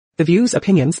The views,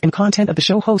 opinions, and content of the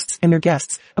show hosts and their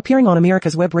guests appearing on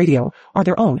America's Web Radio are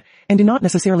their own and do not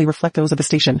necessarily reflect those of the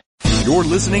station. You're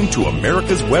listening to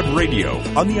America's Web Radio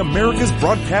on the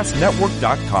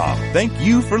AmericasBroadcastNetwork.com. Thank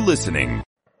you for listening.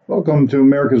 Welcome to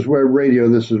America's Web Radio.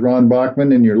 This is Ron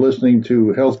Bachman, and you're listening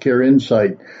to Healthcare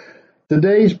Insight.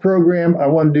 Today's program, I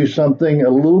want to do something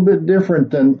a little bit different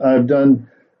than I've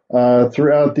done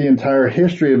throughout the entire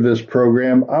history of this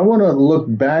program. I want to look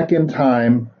back in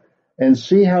time and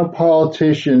see how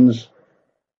politicians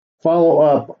follow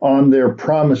up on their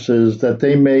promises that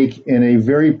they make in a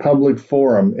very public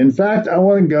forum. In fact, I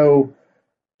want to go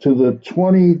to the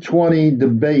 2020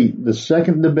 debate, the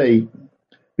second debate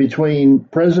between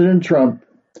President Trump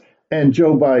and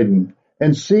Joe Biden,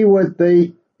 and see what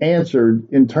they answered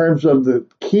in terms of the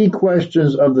key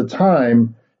questions of the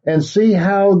time, and see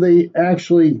how they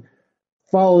actually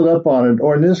followed up on it,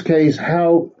 or in this case,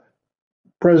 how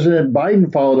President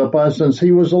Biden followed up on it since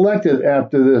he was elected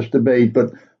after this debate.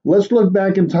 But let's look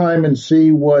back in time and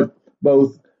see what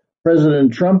both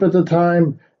President Trump at the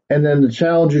time and then the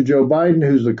challenger Joe Biden,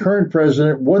 who's the current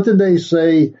president, what did they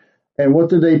say and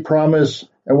what did they promise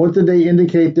and what did they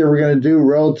indicate they were going to do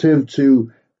relative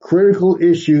to critical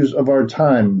issues of our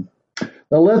time.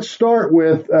 Now let's start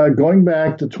with going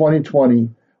back to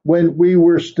 2020 when we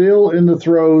were still in the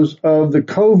throes of the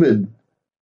COVID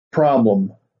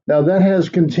problem. Now that has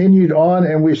continued on,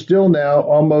 and we still now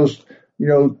almost,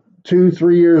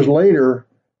 2-3 years later,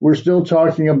 we're still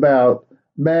talking about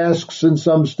masks in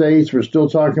some states. We're still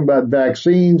talking about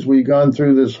vaccines. We've gone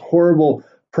through this horrible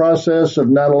process of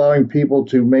not allowing people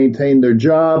to maintain their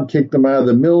job, kick them out of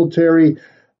the military,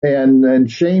 and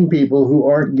shame people who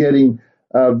aren't getting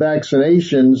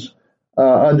vaccinations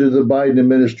under the Biden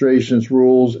administration's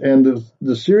rules, and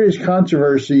the serious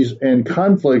controversies and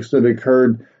conflicts that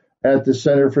occurred at the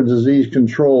Center for Disease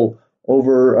Control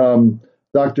over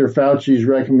Dr. Fauci's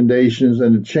recommendations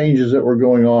and the changes that were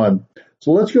going on.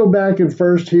 So let's go back and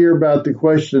first hear about the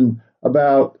question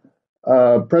about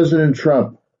President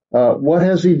Trump. What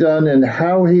has he done and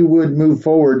how he would move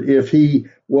forward if he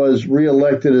was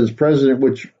reelected as president,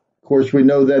 which, of course, we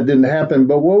know that didn't happen.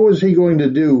 But what was he going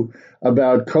to do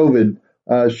about COVID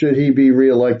should he be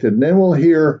reelected? And then we'll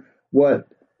hear what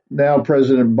now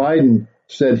President Biden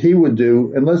said he would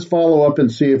do, and let's follow up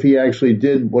and see if he actually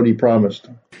did what he promised.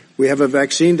 We have a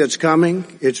vaccine that's coming.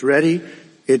 It's ready.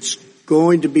 It's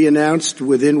going to be announced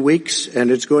within weeks,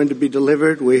 and it's going to be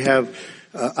delivered. We have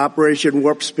Operation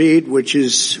Warp Speed, which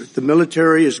is the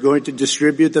military is going to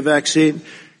distribute the vaccine.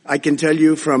 I can tell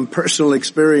you from personal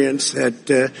experience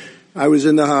that I was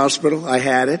in the hospital. I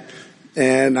had it,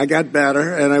 and I got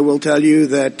better, and I will tell you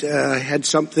that I had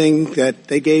something that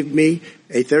they gave me,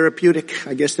 a therapeutic,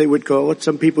 I guess they would call it.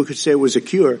 Some people could say it was a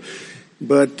cure.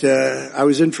 But I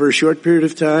was in for a short period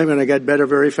of time, and I got better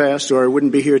very fast, or I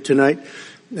wouldn't be here tonight.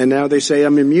 And now they say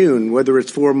I'm immune. Whether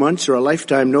it's 4 months or a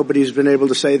lifetime, nobody's been able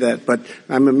to say that, but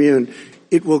I'm immune.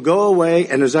 It will go away,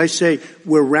 and as I say,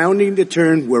 we're rounding the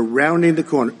turn, we're rounding the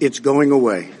corner. It's going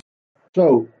away.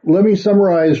 So let me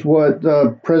summarize what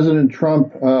President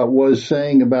Trump was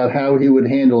saying about how he would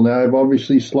handle. Now, I've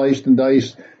obviously sliced and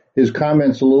diced his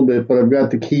comments a little bit, but I've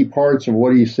got the key parts of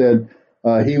what he said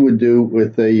he would do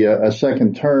with a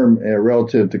second term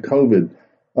relative to COVID.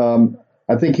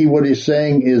 I think what he's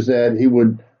saying is that he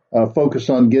would focus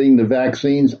on getting the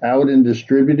vaccines out and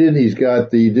distributed. He's got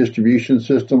the distribution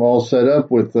system all set up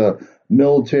with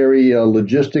military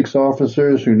logistics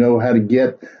officers who know how to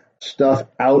get stuff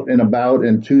out and about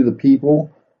and to the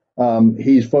people.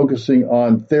 He's focusing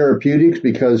on therapeutics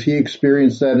because he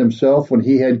experienced that himself when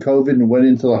he had COVID and went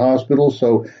into the hospital.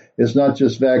 So it's not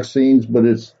just vaccines, but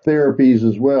it's therapies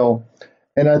as well.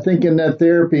 And I think in that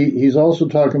therapy, he's also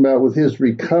talking about with his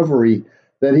recovery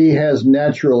that he has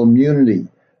natural immunity.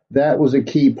 That was a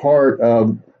key part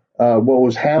of what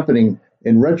was happening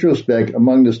in retrospect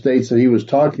among the states that he was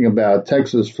talking about,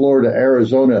 Texas, Florida,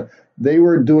 Arizona. They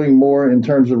were doing more in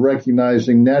terms of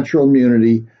recognizing natural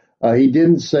immunity. He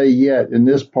didn't say yet in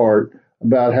this part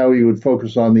about how he would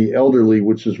focus on the elderly,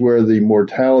 which is where the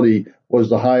mortality was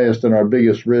the highest and our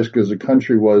biggest risk as a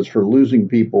country was for losing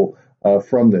people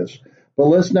from this. But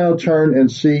let's now turn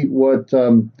and see what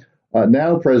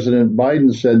now President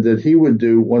Biden said that he would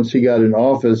do once he got in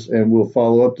office, and we'll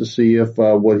follow up to see if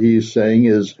what he's saying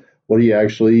is what he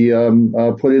actually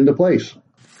put into place.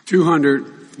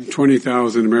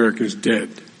 220,000 Americans dead.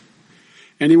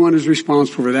 Anyone who's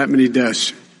responsible for that many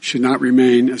deaths should not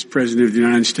remain as President of the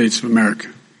United States of America.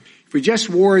 If we just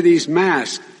wore these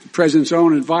masks, the President's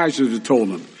own advisors have told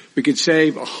him, we could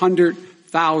save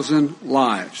 100,000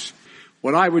 lives.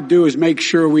 What I would do is make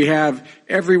sure we have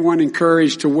everyone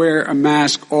encouraged to wear a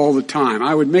mask all the time.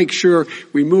 I would make sure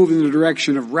we move in the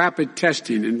direction of rapid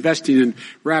testing, investing in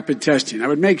rapid testing. I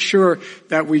would make sure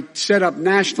that we set up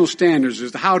national standards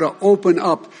as to how to open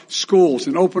up schools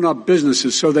and open up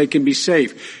businesses so they can be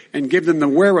safe, and give them the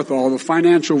wherewithal, the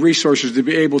financial resources to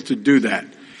be able to do that.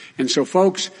 And so,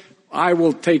 folks, I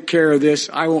will take care of this.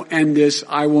 I will end this.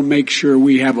 I will make sure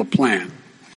we have a plan.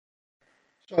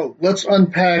 So let's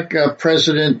unpack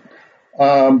President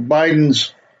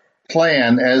Biden's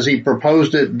plan as he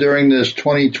proposed it during this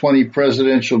 2020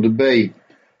 presidential debate.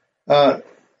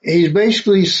 He's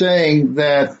basically saying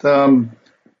that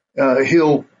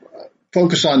he'll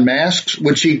focus on masks,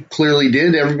 which he clearly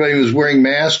did. Everybody was wearing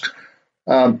masks.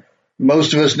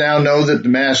 Most of us now know that the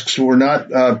masks were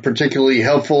not particularly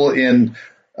helpful in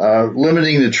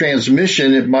limiting the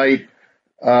transmission. It might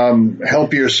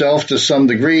help yourself to some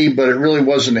degree, but it really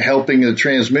wasn't helping the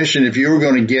transmission. If you were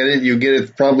going to get it, you get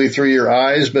it probably through your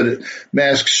eyes, but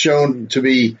masks shown to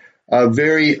be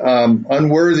very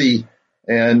unworthy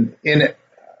and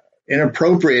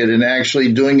inappropriate in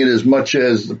actually doing it as much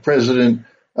as the President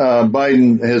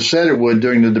Biden has said it would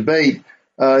during the debate.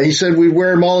 He said we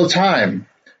wear them all the time.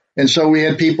 And so we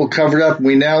had people covered up.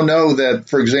 We now know that,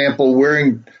 for example,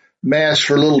 wearing masks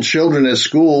for little children at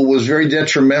school was very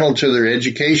detrimental to their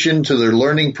education, to their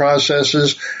learning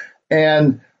processes.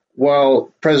 And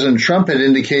while President Trump had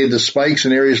indicated the spikes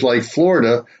in areas like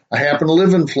Florida, I happen to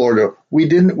live in Florida. We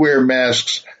didn't wear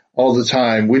masks all the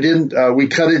time. We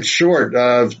cut it short,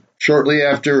 shortly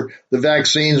after the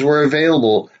vaccines were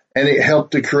available. And it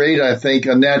helped to create, I think,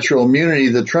 a natural immunity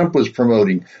that Trump was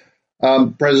promoting.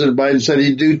 President Biden said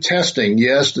he'd do testing.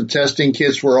 Yes, the testing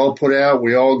kits were all put out.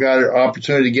 We all got an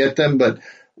opportunity to get them. But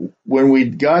when we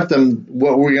got them,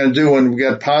 what were we going to do when we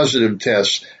got positive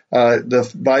tests?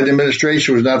 The Biden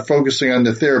administration was not focusing on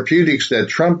the therapeutics that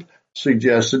Trump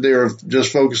suggested. They were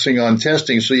just focusing on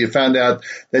testing. So you found out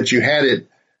that you had it.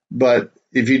 But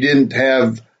if you didn't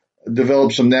have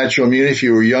developed some natural immunity, if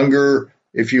you were younger,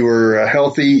 if you were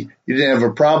healthy, you didn't have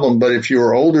a problem. But if you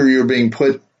were older, you were being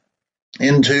put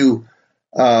into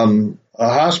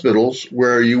hospitals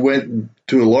where you went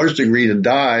to a large degree to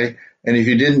die. And if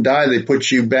you didn't die, they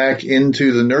put you back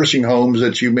into the nursing homes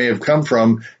that you may have come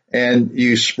from, and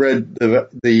you spread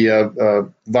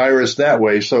the virus that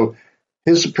way. So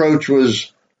his approach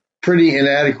was pretty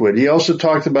inadequate. He also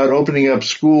talked about opening up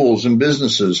schools and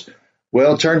businesses.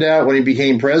 Well, it turned out when he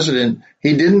became president,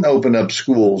 he didn't open up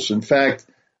schools. In fact,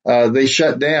 they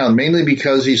shut down, mainly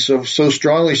because he's so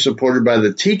strongly supported by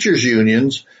the teachers'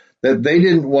 unions that they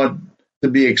didn't want to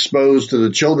be exposed to the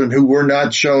children who were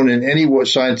not shown in any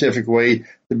scientific way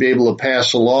to be able to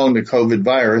pass along the COVID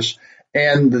virus.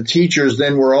 And the teachers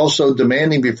then were also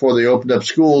demanding before they opened up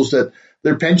schools that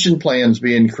their pension plans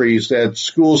be increased, that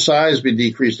school size be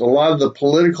decreased. A lot of the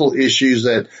political issues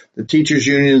that the teachers'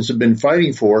 unions have been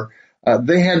fighting for,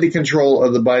 they had the control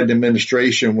of the Biden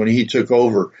administration when he took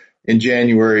over in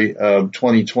January of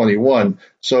 2021.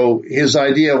 So his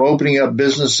idea of opening up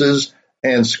businesses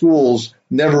and schools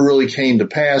never really came to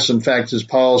pass. In fact, his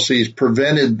policies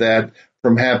prevented that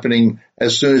from happening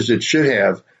as soon as it should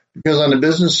have, because on the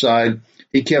business side,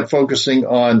 he kept focusing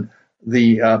on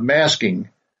the masking.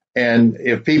 And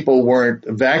if people weren't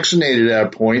vaccinated at a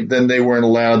point, then they weren't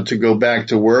allowed to go back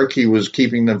to work. He was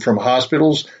keeping them from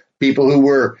hospitals. People who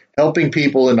were helping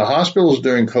people in the hospitals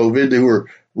during COVID, who were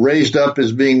raised up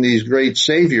as being these great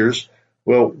saviors.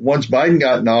 Well, once Biden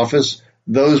got in office,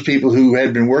 those people who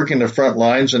had been working the front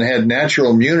lines and had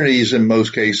natural immunities in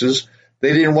most cases,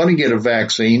 they didn't want to get a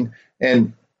vaccine.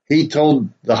 And he told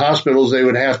the hospitals they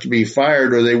would have to be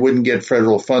fired or they wouldn't get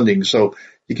federal funding. So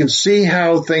you can see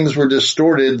how things were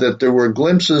distorted, that there were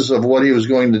glimpses of what he was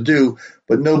going to do,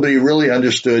 but nobody really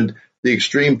understood the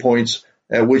extreme points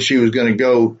at which he was going to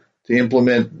go to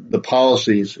implement the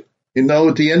policies. You know,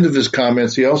 at the end of his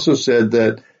comments, he also said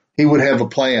that he would have a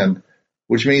plan,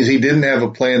 which means he didn't have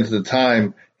a plan at the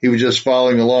time. He was just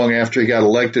following along after he got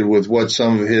elected with what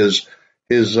some of his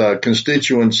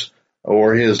constituents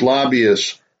or his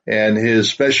lobbyists and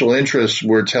his special interests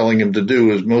were telling him to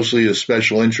do. Is mostly his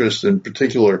special interests, in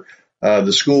particular,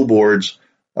 the school boards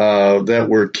that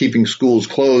were keeping schools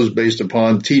closed based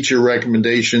upon teacher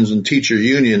recommendations and teacher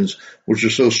unions, which are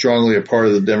so strongly a part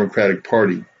of the Democratic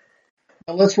Party.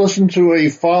 Now let's listen to a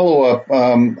follow-up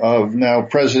of now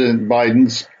President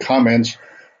Biden's comments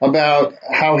about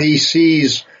how he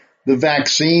sees the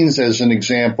vaccines as an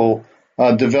example,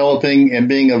 developing and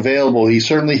being available. He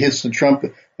certainly hits the Trump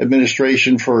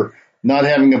administration for not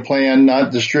having a plan,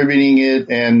 not distributing it,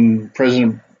 and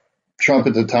President Trump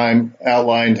at the time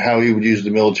outlined how he would use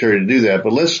the military to do that.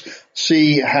 But let's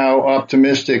see how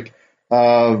optimistic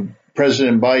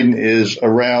President Biden is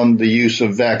around the use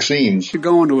of vaccines. To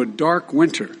go into a dark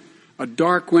winter,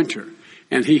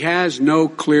 and he has no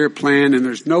clear plan, and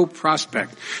there's no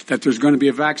prospect that there's going to be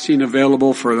a vaccine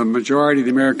available for the majority of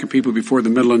the American people before the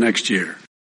middle of next year.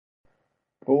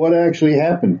 But what actually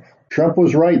happened? Trump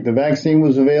was right. The vaccine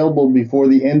was available before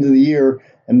the end of the year,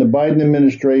 and the Biden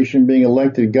administration, being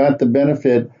elected, got the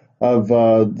benefit of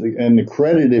and the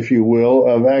credit, if you will,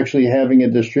 of actually having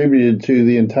it distributed to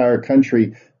the entire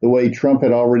country the way Trump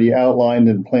had already outlined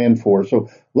and planned for. So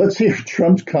let's hear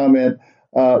Trump's comment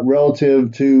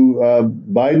relative to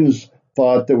Biden's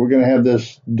thought that we're going to have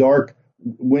this dark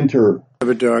winter. Have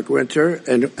a dark winter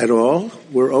and at all.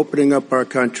 We're opening up our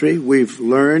country. We've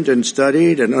learned and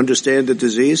studied and understand the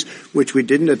disease, which we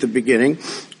didn't at the beginning.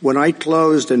 When I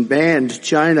closed and banned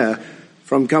China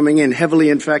from coming in heavily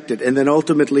infected, and then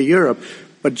ultimately Europe,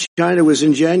 but China was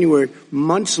in January.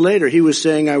 Months later, he was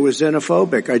saying I was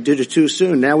xenophobic. I did it too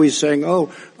soon. Now he's saying,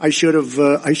 I should have,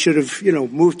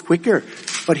 moved quicker.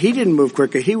 But he didn't move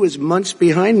quicker. He was months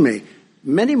behind me,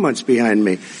 many months behind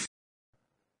me.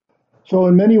 So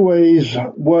in many ways,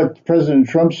 what President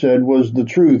Trump said was the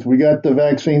truth. We got the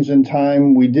vaccines in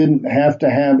time. We didn't have to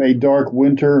have a dark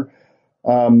winter.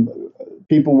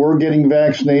 People were getting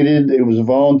vaccinated. It was a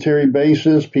voluntary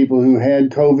basis. People who had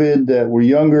COVID that were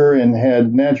younger and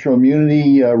had natural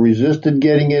immunity resisted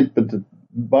getting it. But the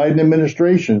Biden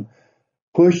administration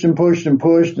pushed and pushed and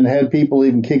pushed and had people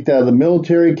even kicked out of the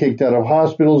military, kicked out of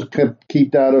hospitals,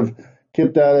 kicked out of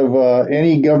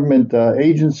any government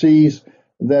agencies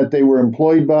that they were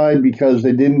employed by because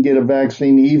they didn't get a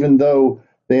vaccine, even though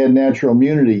they had natural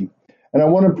immunity. And I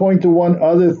want to point to one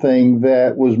other thing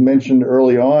that was mentioned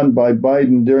early on by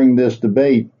Biden during this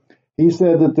debate. He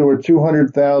said that there were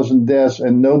 200,000 deaths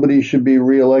and nobody should be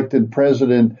reelected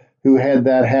president who had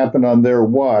that happen on their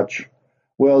watch.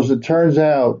 Well, as it turns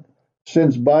out,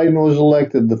 since Biden was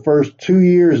elected, the first 2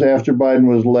 years after Biden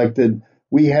was elected,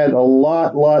 we had a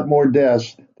lot more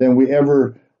deaths than we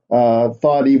ever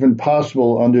thought even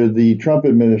possible under the Trump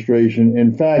administration.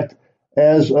 In fact,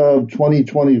 as of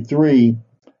 2023,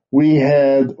 we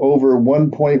had over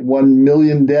 1.1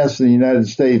 million deaths in the United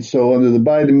States. So under the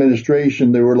Biden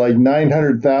administration, there were like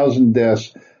 900,000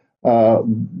 deaths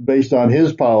based on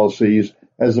his policies,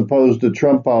 as opposed to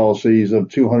Trump policies of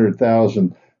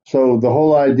 200,000. So the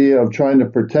whole idea of trying to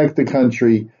protect the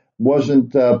country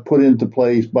wasn't put into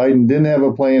place. Biden didn't have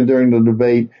a plan during the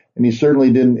debate, and he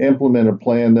certainly didn't implement a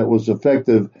plan that was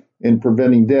effective in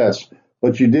preventing deaths.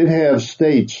 But you did have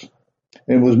states,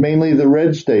 and it was mainly the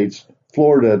red states,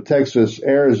 Florida, Texas,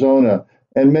 Arizona,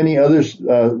 and many other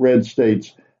red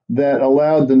states that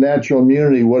allowed the natural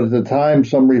immunity, what at the time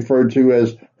some referred to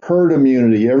as herd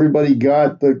immunity. Everybody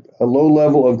got a low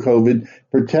level of COVID,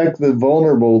 protect the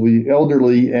vulnerable, the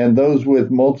elderly, and those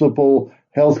with multiple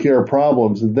healthcare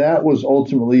problems. That was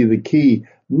ultimately the key,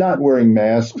 not wearing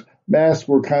masks. Masks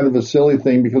were kind of a silly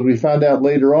thing because we found out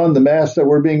later on the masks that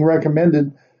were being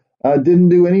recommended didn't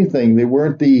do anything. They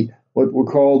weren't what were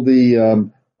called the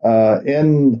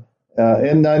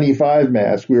N95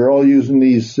 mask. We were all using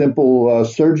these simple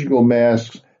surgical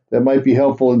masks that might be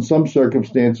helpful in some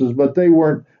circumstances, but they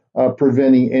weren't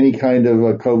preventing any kind of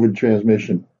COVID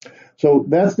transmission. So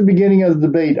that's the beginning of the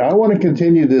debate. I want to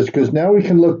continue this because now we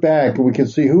can look back and we can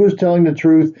see who was telling the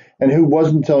truth and who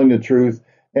wasn't telling the truth.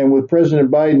 And with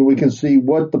President Biden, we can see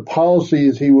what the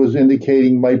policies he was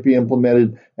indicating might be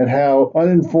implemented and how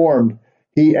uninformed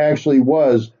he actually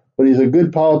was. But he's a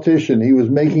good politician. He was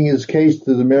making his case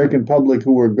to the American public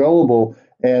who were gullible,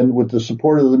 and with the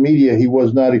support of the media, he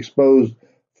was not exposed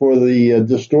for the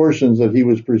distortions that he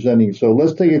was presenting. So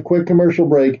let's take a quick commercial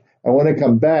break. I want to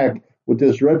come back with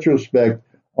this retrospect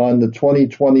on the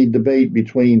 2020 debate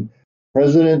between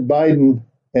President Biden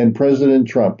and President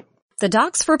Trump. The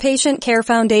Docs for Patient Care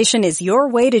Foundation is your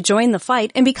way to join the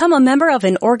fight and become a member of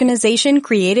an organization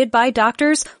created by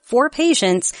doctors for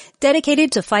patients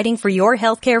dedicated to fighting for your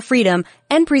healthcare freedom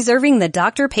and preserving the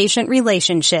doctor-patient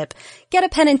relationship. Get a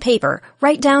pen and paper.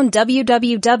 Write down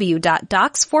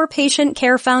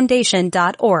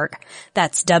www.docsforpatientcarefoundation.org.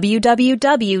 That's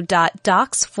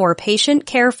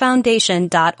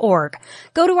www.docsforpatientcarefoundation.org.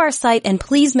 Go to our site and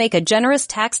please make a generous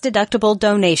tax-deductible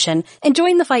donation and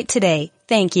join the fight today.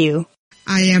 Thank you.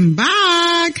 I am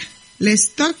back. Let's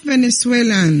talk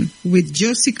Venezuelan with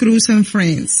Josie Cruz and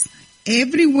friends.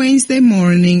 Every Wednesday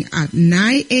morning at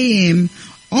 9 a.m.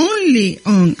 only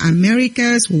on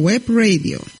America's Web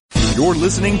Radio. You're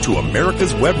listening to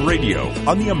America's Web Radio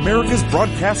on the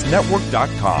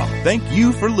AmericasBroadcastNetwork.com. Thank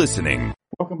you for listening.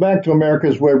 Welcome back to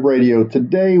America's Web Radio.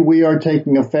 Today we are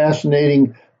taking a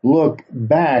fascinating look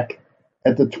back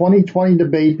at the 2020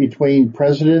 debate between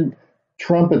President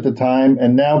Trump at the time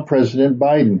and now President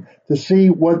Biden to see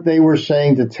what they were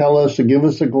saying, to tell us, to give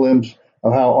us a glimpse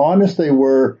of how honest they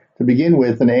were to begin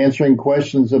with in answering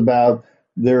questions about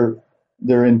their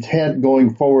intent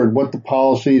going forward, what the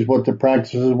policies, what the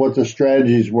practices, what the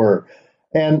strategies were.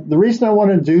 And the reason I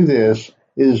want to do this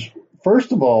is,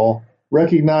 first of all,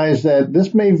 recognize that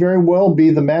this may very well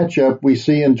be the matchup we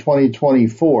see in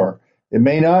 2024. It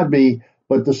may not be,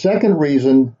 but the second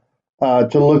reason to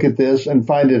look at this and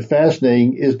find it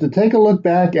fascinating is to take a look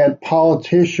back at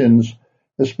politicians,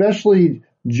 especially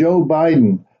Joe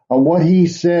Biden, on what he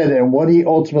said and what he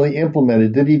ultimately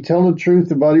implemented. Did he tell the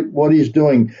truth about what he's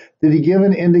doing? Did he give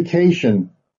an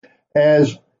indication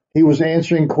as he was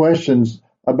answering questions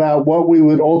about what we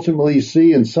would ultimately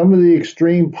see and some of the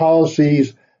extreme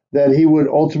policies that he would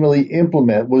ultimately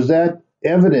implement? Was that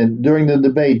evident during the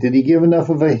debate? Did he give enough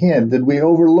of a hint? Did we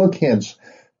overlook hints?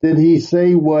 Did he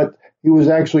say what he was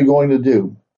actually going to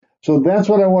do? So that's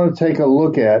what I want to take a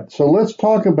look at. So let's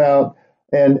talk about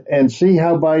and see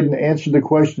how Biden answered the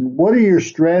question, what are your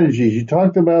strategies? You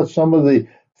talked about some of the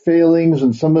failings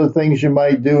and some of the things you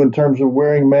might do in terms of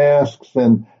wearing masks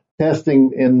and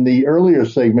testing in the earlier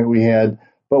segment we had.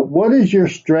 But what is your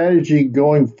strategy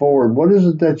going forward? What is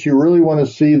it that you really want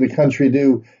to see the country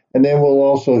do? And then we'll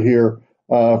also hear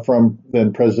from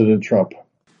then President Trump.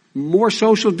 More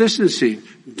social distancing.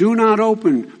 Do not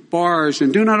open bars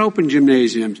and do not open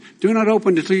gymnasiums. Do not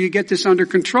open until you get this under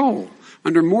control,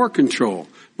 under more control.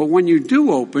 But when you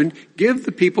do open, give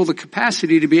the people the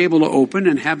capacity to be able to open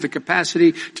and have the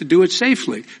capacity to do it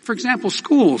safely. For example,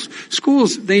 schools.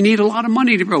 Schools, they need a lot of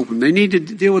money to open. They need to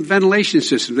deal with ventilation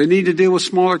systems. They need to deal with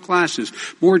smaller classes,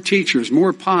 more teachers,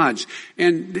 more pods.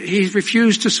 And he's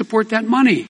refused to support that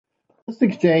money. This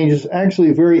exchange is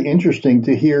actually very interesting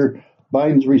to hear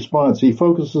Biden's response. He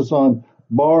focuses on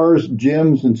bars,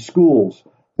 gyms, and schools.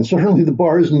 And certainly the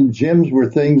bars and gyms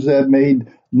were things that made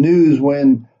news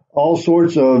when all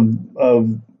sorts of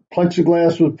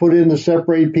plexiglass was put in to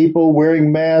separate people,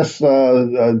 wearing masks,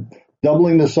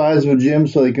 doubling the size of a gym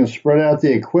so they can spread out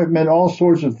the equipment. All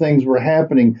sorts of things were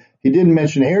happening. He didn't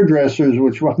mention hairdressers,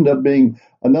 which wound up being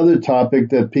another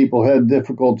topic that people had a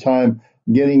difficult time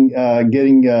getting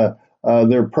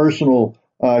their personal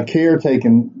care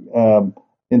taken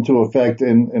into effect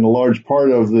in a large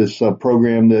part of this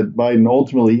program that Biden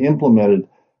ultimately implemented.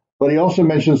 But he also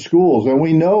mentioned schools, and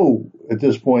we know at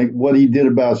this point what he did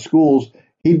about schools.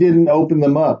 He didn't open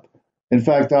them up. In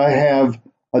fact, I have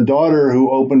a daughter who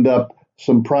opened up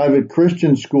some private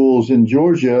Christian schools in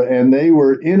Georgia, and they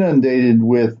were inundated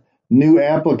with new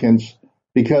applicants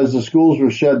because the schools were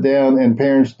shut down and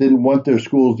parents didn't want their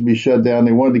schools to be shut down.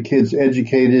 They wanted the kids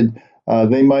educated.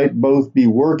 They might both be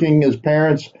working as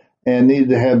parents and needed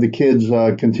to have the kids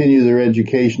continue their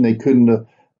education. They couldn't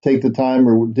take the time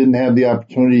or didn't have the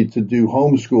opportunity to do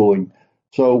homeschooling.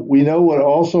 So we know what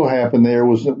also happened there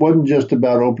was it wasn't just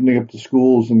about opening up the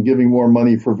schools and giving more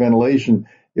money for ventilation.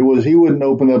 It was he wouldn't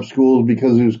open up schools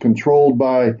because it was controlled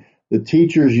by the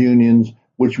teachers' unions,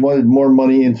 which wanted more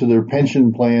money into their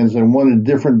pension plans and wanted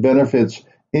different benefits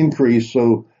increased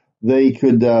so they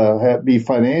could be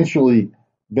financially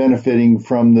benefiting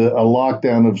from a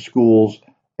lockdown of schools.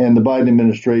 And the Biden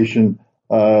administration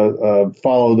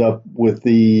followed up with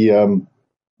the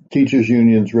teachers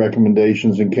unions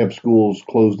recommendations and kept schools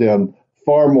closed down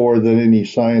far more than any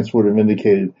science would have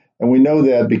indicated. And we know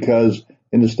that because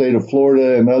in the state of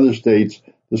Florida and other states,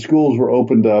 the schools were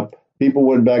opened up, people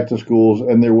went back to schools,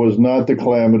 and there was not the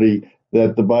calamity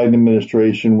that the Biden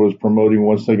administration was promoting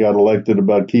once they got elected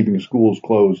about keeping schools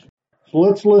closed. So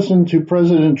let's listen to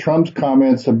President Trump's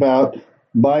comments about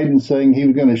Biden saying he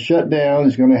was going to shut down,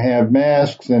 he's going to have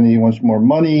masks, and he wants more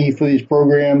money for these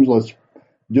programs. Let's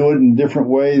do it in a different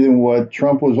way than what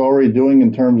Trump was already doing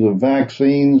in terms of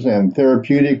vaccines and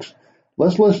therapeutics.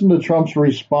 Let's listen to Trump's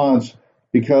response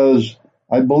because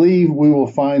I believe we will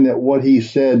find that what he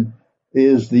said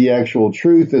is the actual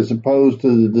truth as opposed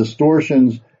to the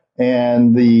distortions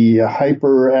and the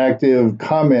hyperactive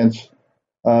comments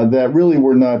that really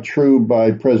were not true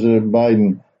by President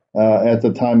Biden at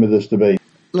the time of this debate.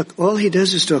 Look, all he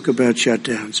does is talk about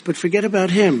shutdowns, but forget about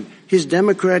him. His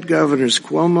Democrat governors,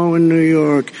 Cuomo in New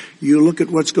York, you look at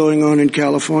what's going on in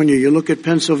California, you look at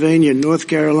Pennsylvania, North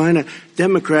Carolina,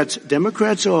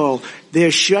 Democrats all,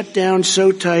 they're shut down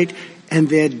so tight and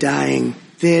they're dying.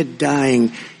 They're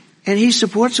dying. And he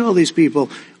supports all these people.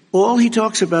 All he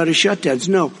talks about is shutdowns.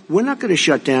 No, we're not going to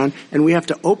shut down, and we have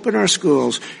to open our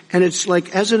schools. And it's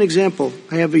like, as an example,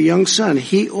 I have a young son.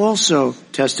 He also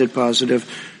tested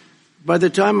positive. By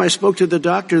the time I spoke to the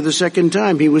doctor the second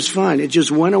time, he was fine. It just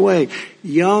went away.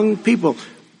 Young people.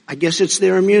 I guess it's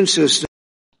their immune system.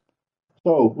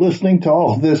 So listening to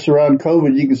all this around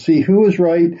COVID, you can see who was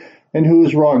right and who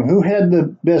was wrong, who had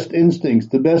the best instincts,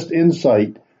 the best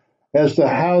insight as to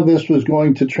how this was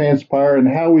going to transpire and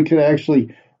how we could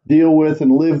actually deal with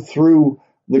and live through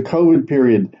the COVID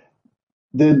period.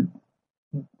 Did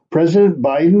President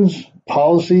Biden's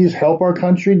policies help our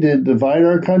country? Did it divide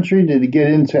our country? Did it get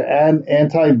into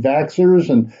anti-vaxxers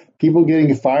and people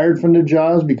getting fired from their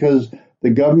jobs because the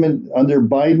government under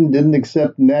Biden didn't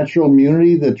accept natural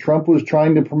immunity that Trump was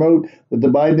trying to promote, that the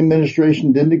Biden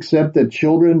administration didn't accept that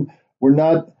children were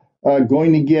not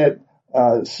going to get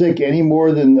sick any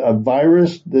more than a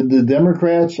virus? The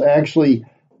Democrats actually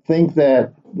think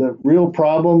that the real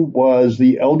problem was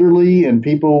the elderly and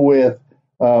people with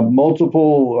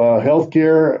multiple health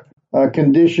care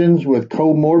conditions, with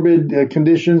comorbid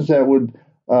conditions that would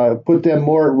put them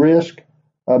more at risk.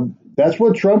 That's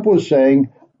what Trump was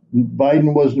saying.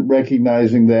 Biden wasn't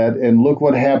recognizing that. And look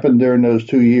what happened during those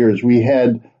 2 years. We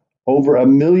had over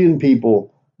 1 million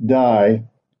people die,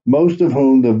 most of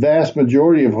whom, the vast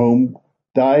majority of whom,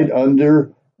 died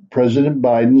under President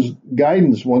Biden's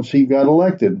guidance once he got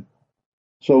elected.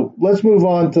 So let's move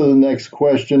on to the next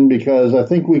question, because I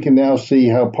think we can now see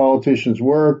how politicians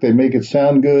work. They make it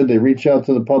sound good. They reach out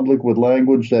to the public with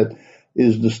language that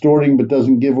is distorting but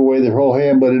doesn't give away their whole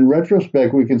hand. But in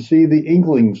retrospect, we can see the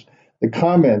inklings, the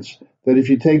comments, that if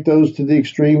you take those to the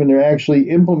extreme and they're actually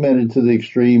implemented to the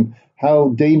extreme, how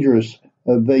dangerous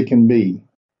they can be.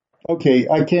 Okay,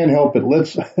 I can't help it.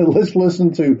 Let's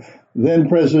listen to then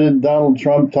President Donald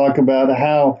Trump talk about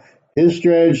how his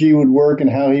strategy would work and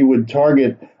how he would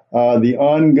target the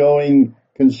ongoing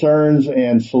concerns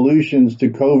and solutions to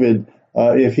COVID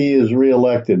if he is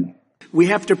reelected. We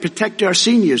have to protect our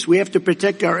seniors. We have to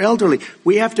protect our elderly.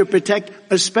 We have to protect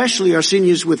especially our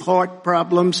seniors with heart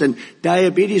problems and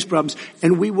diabetes problems.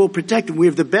 And we will protect them. We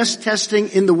have the best testing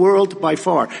in the world by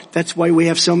far. That's why we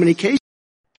have so many cases.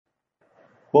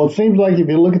 Well, it seems like if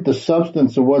you look at the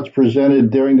substance of what's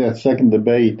presented during that second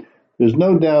debate, there's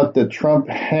no doubt that Trump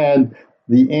had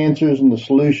the answers and the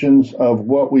solutions of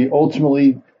what we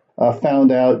ultimately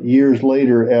found out years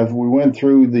later as we went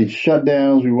through the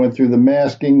shutdowns, we went through the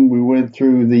masking, we went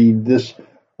through this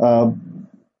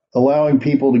allowing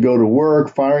people to go to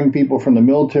work, firing people from the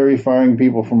military, firing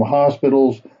people from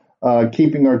hospitals,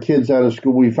 keeping our kids out of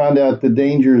school. We found out the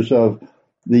dangers of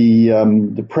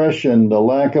the depression, the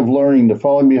lack of learning, the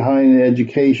falling behind in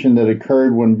education that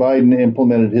occurred when Biden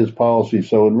implemented his policy.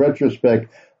 So in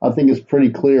retrospect, I think it's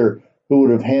pretty clear who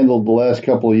would have handled the last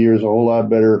couple of years a whole lot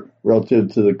better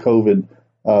relative to the COVID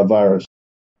virus.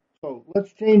 So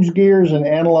let's change gears in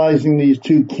analyzing these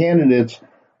two candidates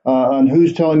on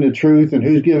who's telling the truth and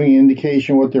who's giving an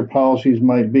indication what their policies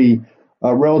might be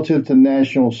relative to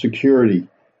national security.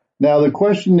 Now, the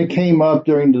question that came up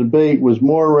during the debate was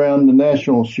more around the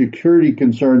national security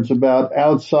concerns about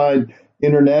outside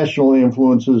international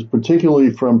influences, particularly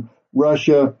from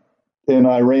Russia and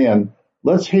Iran.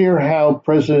 Let's hear how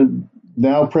President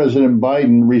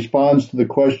Biden responds to the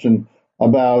question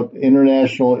about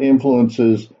international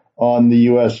influences on the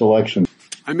U.S. election.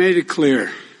 I made it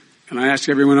clear, and I ask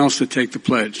everyone else to take the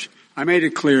pledge. I made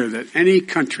it clear that any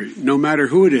country, no matter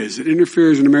who it is, that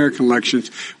interferes in American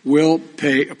elections will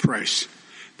pay a price.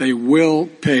 They will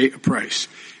pay a price.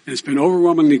 And it's been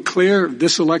overwhelmingly clear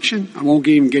this election, I won't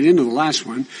even get into the last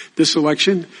one, this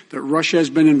election, that Russia has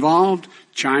been involved,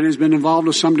 China has been involved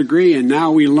to some degree, and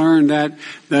now we learn that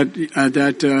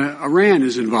Iran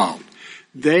is involved.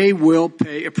 They will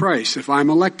pay a price if I'm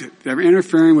elected. They're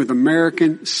interfering with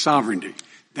American sovereignty.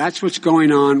 That's what's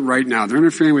going on right now. They're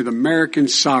interfering with American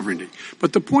sovereignty.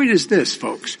 But the point is this,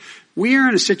 folks. We are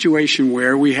in a situation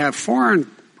where we have foreign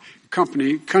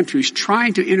countries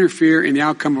trying to interfere in the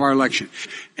outcome of our election.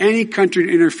 Any country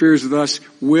that interferes with us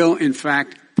will, in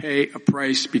fact, pay a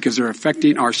price because they're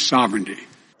affecting our sovereignty.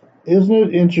 Isn't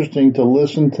it interesting to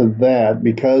listen to that?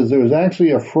 Because there was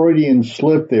actually a Freudian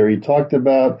slip there. He talked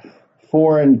about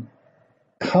foreign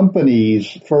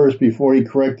companies first before he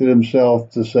corrected himself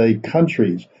to say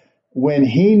countries, when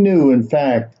he knew, in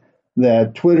fact,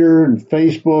 that Twitter and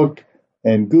Facebook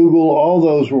and Google, all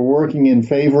those were working in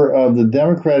favor of the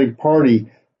Democratic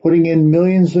Party, putting in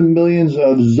millions and millions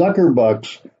of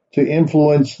Zuckerbucks to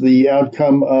influence the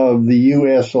outcome of the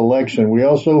U.S. election. We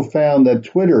also found that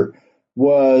Twitter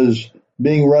was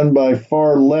being run by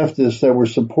far leftists that were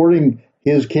supporting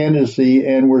his candidacy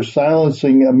and were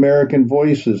silencing American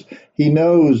voices. He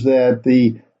knows that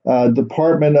the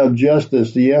Department of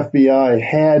Justice, the FBI,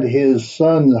 had his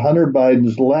son, Hunter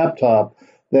Biden's laptop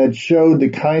that showed the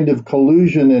kind of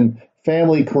collusion and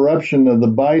family corruption of the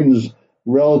Bidens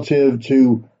relative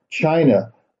to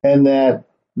China, and that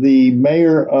the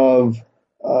mayor of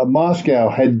Moscow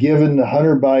had given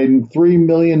Hunter Biden $3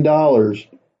 million,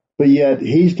 but yet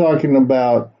he's talking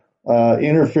about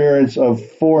interference of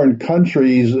foreign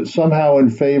countries somehow in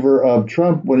favor of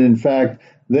Trump, when in fact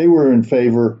they were in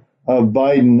favor of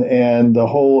Biden, and the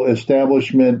whole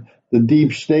establishment, the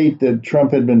deep state that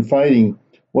Trump had been fighting,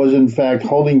 was in fact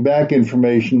holding back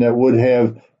information that would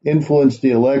have influenced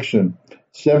the election.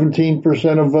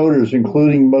 17% of voters,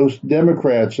 including most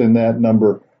Democrats in that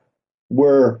number,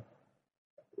 were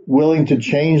willing to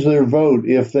change their vote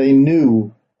if they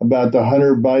knew about the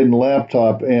Hunter Biden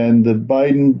laptop. And the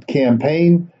Biden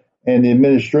campaign and the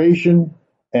administration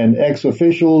and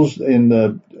ex-officials in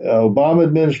the Obama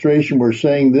administration were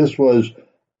saying this was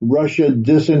Russia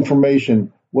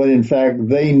disinformation, when in fact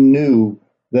they knew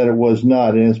that it was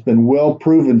not. And it's been well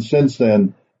proven since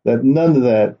then that none of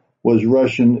that was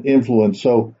Russian influence.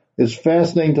 So it's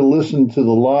fascinating to listen to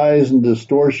the lies and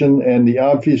distortion and the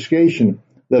obfuscation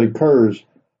that occurs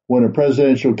when a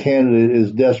presidential candidate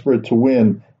is desperate to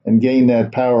win and gain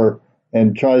that power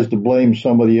and tries to blame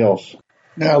somebody else.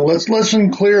 Now, let's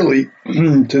listen clearly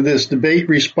to this debate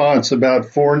response about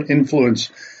foreign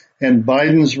influence and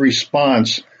Biden's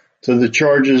response to the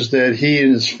charges that he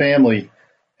and his family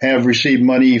have received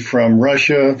money from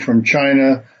Russia, from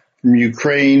China, from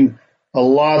Ukraine, a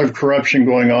lot of corruption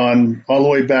going on all the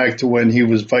way back to when he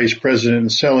was vice president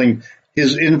and selling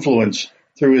his influence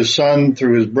through his son,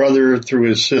 through his brother, through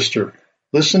his sister.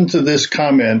 Listen to this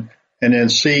comment and then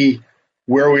see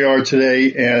where we are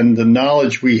today and the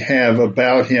knowledge we have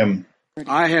about him.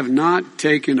 I have not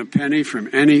taken a penny from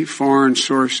any foreign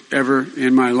source ever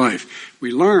in my life.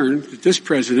 We learned that this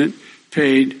president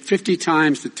paid 50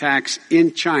 times the tax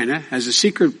in China, has a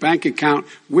secret bank account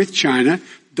with China,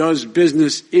 does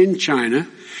business in China,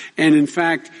 and in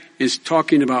fact is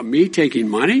talking about me taking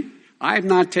money. I have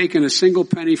not taken a single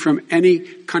penny from any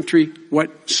country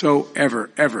whatsoever,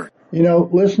 ever. You know,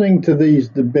 listening to these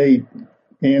debate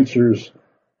answers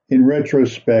in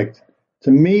retrospect,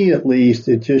 to me at least,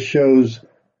 it just shows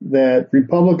that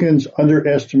Republicans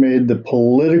underestimated the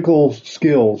political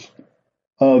skills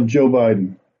of Joe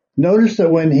Biden. Notice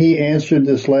that when he answered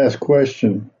this last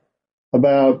question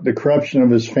about the corruption of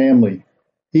his family,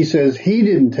 he says he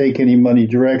didn't take any money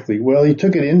directly. Well, he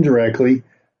took it indirectly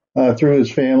through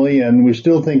his family, and we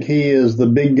still think he is the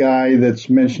big guy that's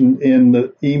mentioned in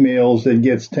the emails that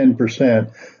gets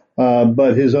 10%.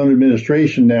 But his own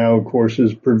administration now, of course,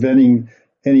 is preventing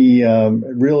any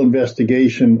real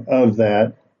investigation of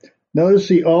that. Notice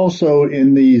he also,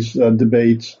 in these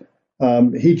debates,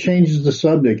 he changes the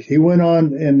subject. He went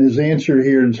on in his answer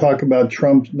here to talk about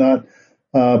Trump not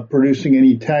producing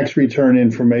any tax return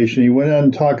information. He went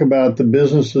on to talk about the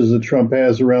businesses that Trump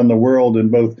has around the world in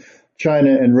both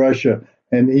China and Russia.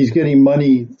 And he's getting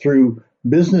money through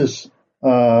business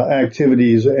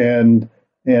activities and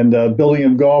building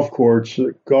of golf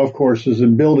courses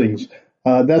and buildings.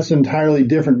 That's entirely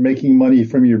different, making money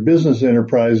from your business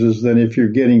enterprises, than if you're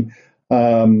getting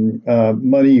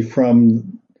money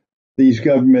from these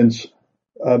governments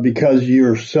because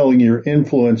you're selling your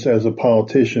influence as a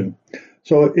politician.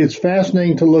 So it's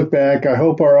fascinating to look back. I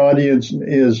hope our audience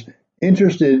is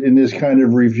interested in this kind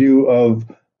of review of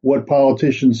what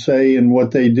politicians say and what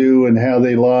they do and how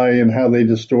they lie and how they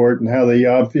distort and how they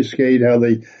obfuscate, how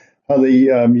they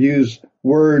use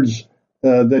words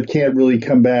that can't really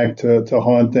come back to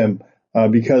haunt them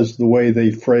because of the way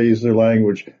they phrase their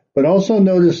language. But also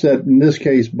notice that in this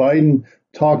case, Biden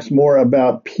talks more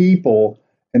about people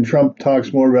and Trump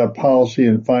talks more about policy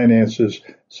and finances.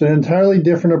 It's an entirely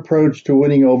different approach to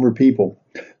winning over people.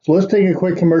 So let's take a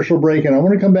quick commercial break, and I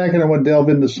want to come back and I want to delve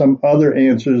into some other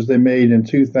answers they made in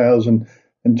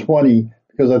 2020,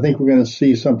 because I think we're going to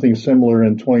see something similar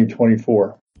in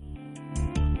 2024.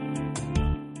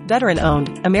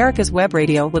 Veteran-owned, America's Web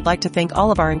Radio would like to thank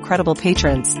all of our incredible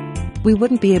patrons. We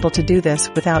wouldn't be able to do this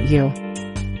without you.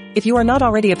 If you are not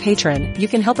already a patron, you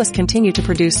can help us continue to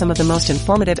produce some of the most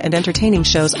informative and entertaining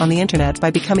shows on the internet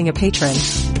by becoming a patron.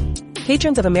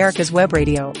 Patrons of America's Web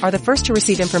Radio are the first to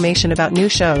receive information about new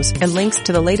shows and links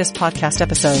to the latest podcast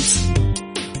episodes.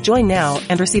 Join now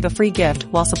and receive a free gift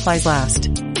while supplies last.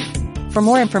 For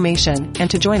more information and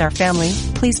to join our family,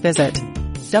 please visit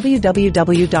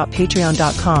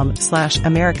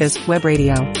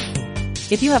www.patreon.com/americaswebradio.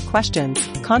 If you have questions,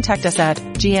 contact us at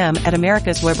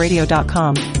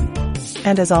gm@americaswebradio.com.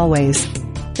 And as always,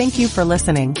 thank you for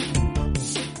listening.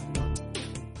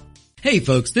 Hey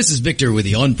folks, this is Victor with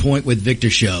the On Point with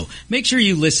Victor show. Make sure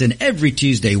you listen every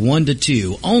Tuesday 1 to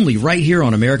 2, only right here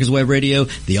on America's Web Radio,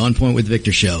 the On Point with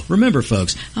Victor show. Remember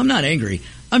folks, I'm not angry,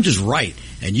 I'm just right.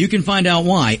 And you can find out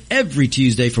why every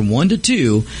Tuesday from 1 to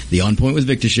 2, the On Point with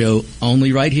Victor show,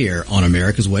 only right here on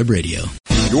America's Web Radio.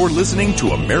 You're listening to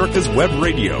America's Web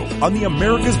Radio on the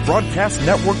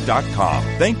AmericasBroadcastNetwork.com.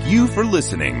 Thank you for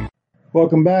listening.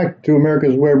 Welcome back to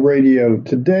America's Web Radio.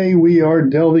 Today we are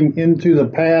delving into the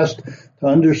past to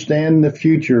understand the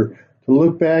future, to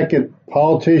look back at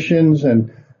politicians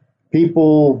and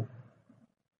people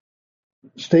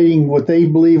stating what they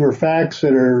believe are facts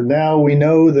that are now we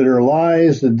know that are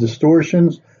lies, the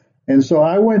distortions. And so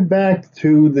I went back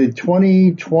to the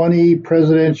 2020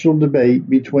 presidential debate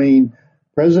between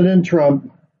President Trump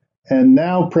and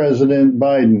now President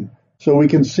Biden, so we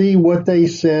can see what they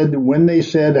said, when they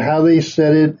said, how they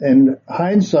said it. And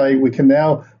hindsight, we can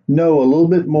now know a little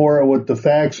bit more of what the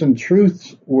facts and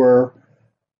truths were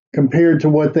compared to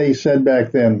what they said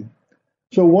back then.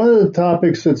 So one of the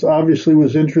topics that's obviously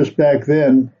was interest back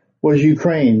then was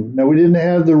Ukraine. Now, we didn't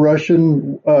have the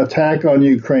Russian attack on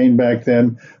Ukraine back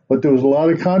then, but there was a lot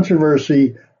of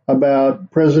controversy about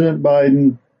President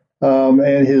Biden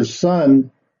and his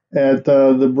son at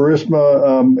the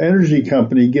Burisma Energy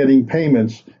Company getting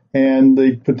payments, and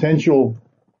the potential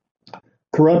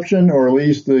corruption, or at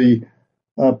least the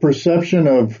perception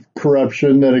of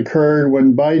corruption that occurred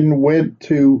when Biden went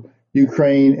to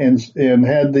Ukraine and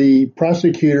had the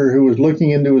prosecutor who was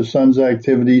looking into his son's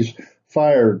activities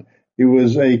fired. He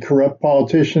was a corrupt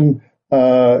politician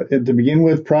to begin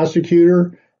with,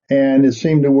 prosecutor, and it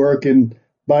seemed to work in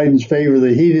Biden's favor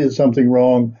that he did something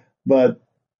wrong, but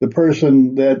the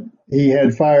person that he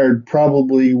had fired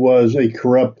probably was a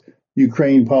corrupt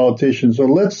Ukraine politician. So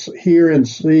let's hear and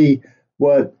see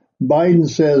what Biden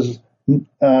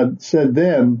said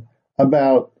then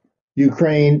about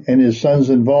Ukraine and his son's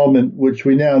involvement, which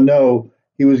we now know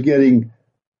he was getting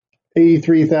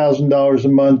 $83,000 a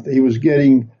month. He was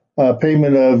getting a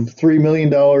payment of $3 million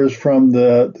from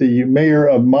the mayor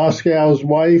of Moscow's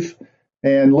wife.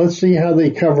 And let's see how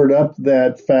they covered up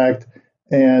that fact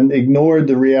and ignored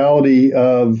the reality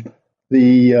of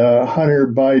the Hunter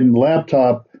Biden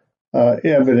laptop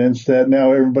evidence that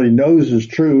now everybody knows is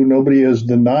true. Nobody is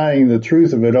denying the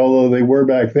truth of it, although they were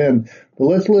back then. But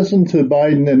let's listen to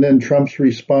Biden and then Trump's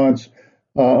response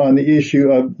on the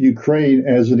issue of Ukraine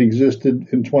as it existed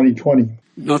in 2020.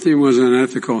 Nothing was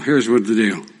unethical. Here's what the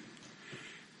deal.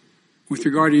 With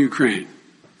regard to Ukraine,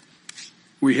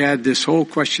 we had this whole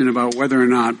question about whether or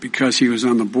not, because he was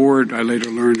on the board, I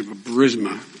later learned, of a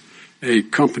Burisma, a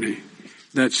company,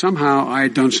 that somehow I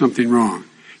had done something wrong.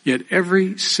 Yet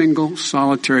every single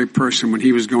solitary person, when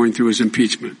he was going through his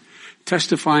impeachment,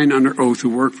 testifying under oath who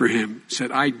worked for him,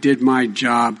 said, I did my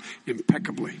job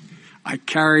impeccably. I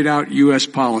carried out U.S.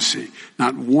 policy.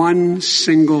 Not one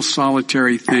single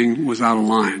solitary thing was out of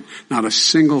line. Not a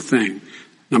single thing,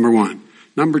 number one.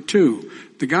 Number two,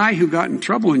 the guy who got in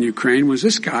trouble in Ukraine was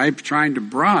this guy trying to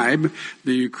bribe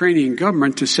the Ukrainian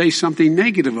government to say something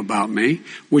negative about me,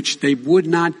 which they would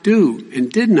not do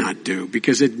and did not do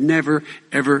because it never,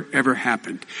 ever, ever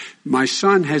happened. My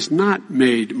son has not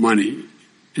made money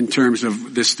in terms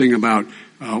of this thing about,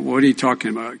 what are you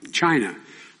talking about? China.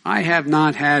 I have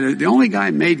not had the only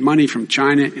guy made money from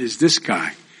China is this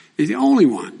guy. He's the only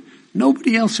one.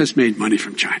 Nobody else has made money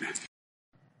from China.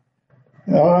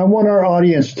 I want our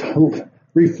audience to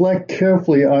reflect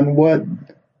carefully on what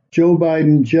Joe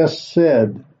Biden just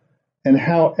said and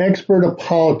how expert a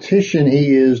politician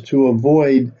he is to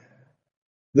avoid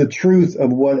the truth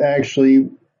of what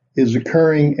actually is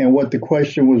occurring and what the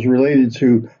question was related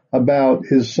to about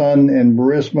his son and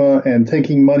Burisma and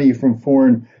taking money from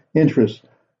foreign interests.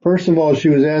 First of all, she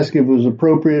was asked if it was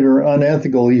appropriate or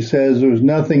unethical. He says there was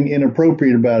nothing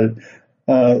inappropriate about it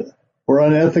or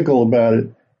unethical about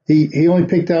it. He only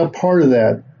picked out part of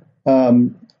that.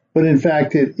 But in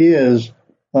fact, it is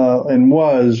and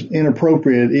was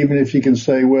inappropriate, even if you can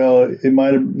say, well, it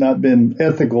might have not been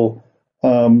ethical.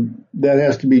 That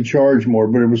has to be charged more,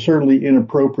 but it was certainly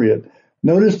inappropriate.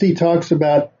 Notice he talks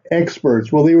about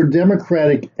experts. Well, they were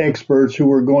Democratic experts who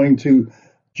were going to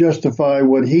justify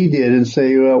what he did and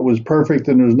say, well, it was perfect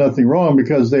and there was nothing wrong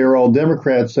because they are all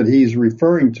Democrats that he's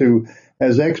referring to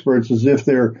as experts as if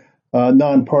they're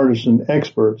nonpartisan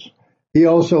experts. He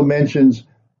also mentions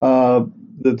that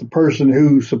the person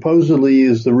who supposedly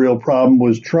is the real problem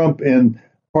was Trump, and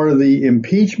part of the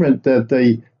impeachment that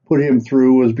they put him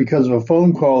through was because of a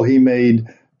phone call he made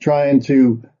trying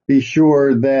to be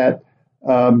sure that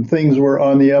things were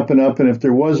on the up and up, and if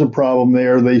there was a problem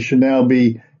there, they should now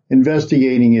be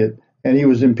investigating it. And he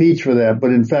was impeached for that.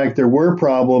 But in fact, there were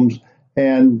problems,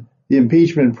 And the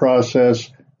impeachment process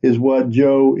is what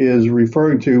Joe is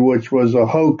referring to, which was a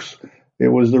hoax. It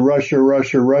was the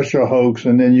Russia hoax,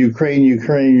 and then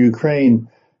Ukraine.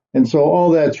 And so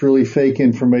all that's really fake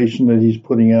information that he's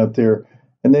putting out there.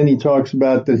 And then he talks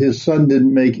about that his son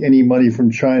didn't make any money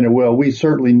from China. Well, we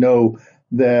certainly know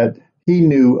that he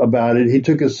knew about it. He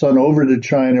took his son over to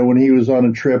China when he was on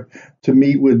a trip to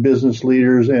meet with business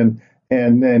leaders and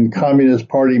Communist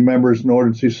Party members in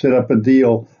order to set up a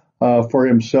deal for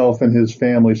himself and his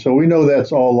family. So we know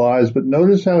that's all lies, but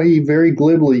notice how he very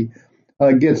glibly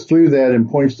gets through that and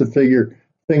points the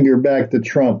finger back to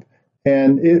Trump.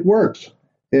 And it works.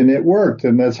 And it worked.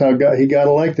 And that's how he got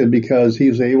elected, because he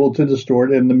was able to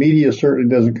distort. And the media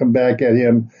certainly doesn't come back at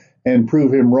him and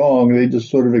prove him wrong. They just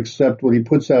sort of accept what he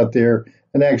puts out there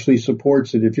and actually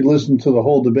supports it. If you listen to the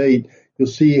whole debate, you'll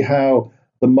see how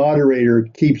the moderator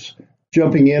keeps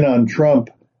jumping in on Trump,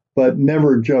 but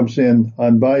never jumps in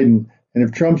on Biden. And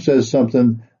if Trump says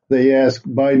something, they ask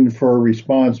Biden for a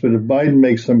response. But if Biden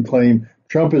makes some claim,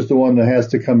 Trump is the one that has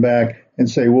to come back and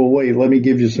say, well, wait, let me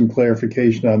give you some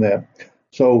clarification on that.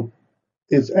 So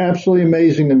it's absolutely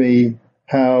amazing to me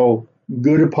how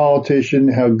good a politician,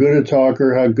 how good a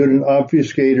talker, how good an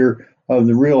obfuscator of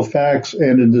the real facts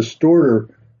and a distorter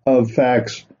of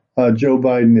facts Joe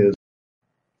Biden is.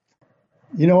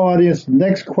 You know, audience, the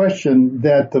next question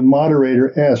that the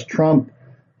moderator asked Trump,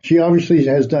 she obviously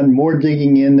has done more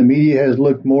digging in. The media has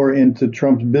looked more into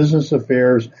Trump's business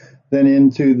affairs than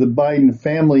into the Biden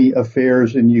family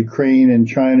affairs in Ukraine and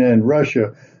China and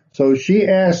Russia. So she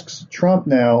asks Trump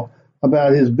now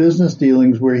about his business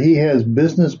dealings where he has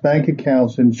business bank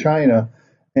accounts in China,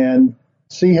 and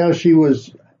see how she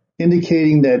was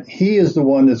indicating that he is the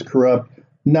one that's corrupt,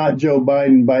 not Joe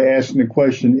Biden, by asking the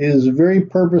question. It is very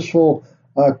purposeful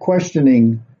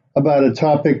questioning about a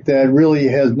topic that really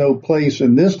has no place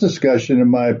in this discussion, in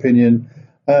my opinion.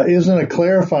 Isn't a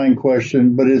clarifying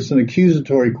question, but it's an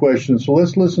accusatory question. So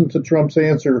let's listen to Trump's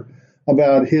answer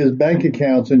about his bank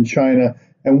accounts in China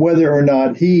and whether or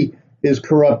not he is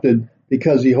corrupted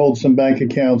because he holds some bank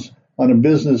accounts on a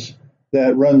business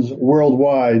that runs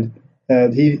worldwide.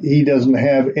 He doesn't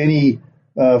have any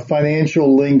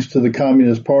financial links to the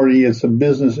Communist Party. It's a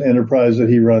business enterprise that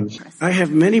he runs. I have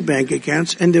many bank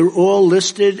accounts, and they're all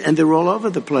listed, and they're all over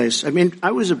the place. I mean,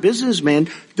 I was a businessman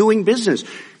doing business.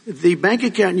 The bank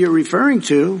account you're referring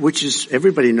to, which is,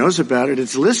 everybody knows about it,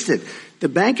 it's listed. The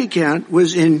bank account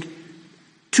was in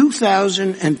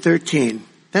 2013.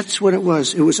 That's what it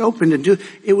was. It was opened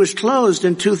it was closed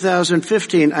in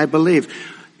 2015, I believe.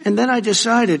 And then I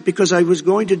decided, because I was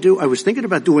thinking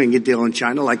about doing a deal in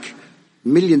China like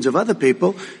millions of other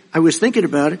people. I was thinking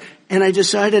about it, and I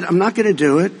decided I'm not going to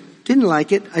do it. Didn't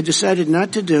like it. I decided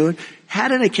not to do it.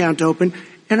 Had an account open,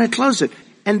 and I closed it.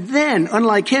 And then,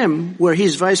 unlike him, where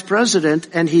he's vice president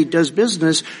and he does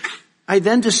business, I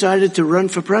then decided to run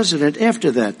for president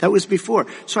after that. That was before.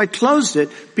 So I closed it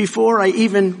before I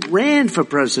even ran for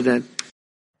president.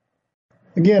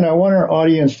 Again, I want our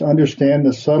audience to understand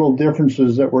the subtle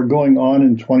differences that were going on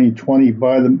in 2020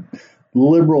 by the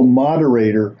liberal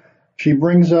moderator. She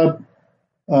brings up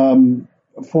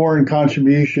foreign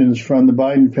contributions from the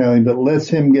Biden family, but lets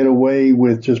him get away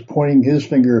with just pointing his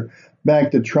finger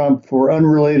back to Trump for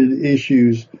unrelated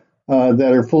issues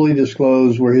that are fully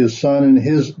disclosed, where his son and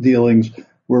his dealings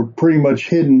were pretty much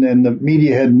hidden, and the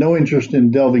media had no interest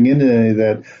in delving into any of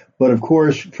that. But of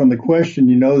course, from the question,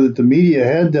 you know that the media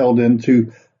had delved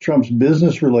into Trump's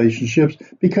business relationships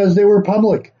because they were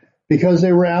public, because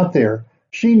they were out there.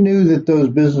 She knew that those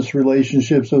business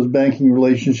relationships, those banking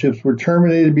relationships, were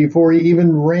terminated before he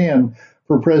even ran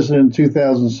for president in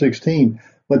 2016.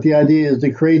 But the idea is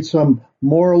to create some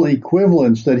moral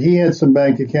equivalence that he had some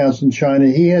bank accounts in China,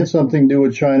 he had something to do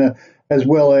with China, as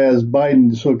well as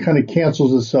Biden, so it kind of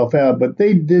cancels itself out. But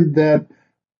they did that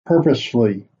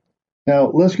purposefully.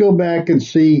 Now, let's go back and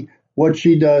see what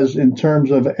she does in terms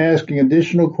of asking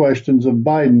additional questions of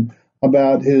Biden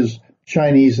about his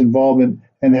Chinese involvement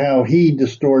and how he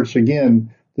distorts,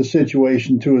 again, the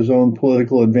situation to his own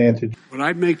political advantage. What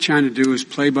I'd make China do is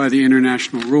play by the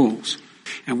international rules.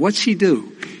 And what's he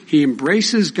do? He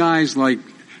embraces guys like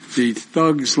the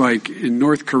thugs like in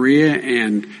North Korea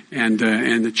and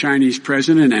the Chinese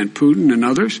president and Putin and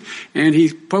others, and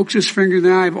he pokes his finger in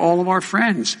the eye of all of our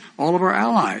friends, all of our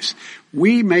allies.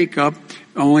 We make up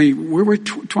we're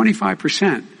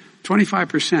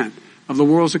 25% of the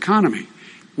world's economy.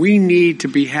 We need to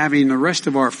be having the rest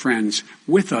of our friends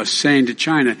with us saying to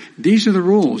China, these are the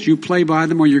rules. You play by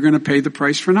them or you're going to pay the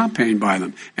price for not paying by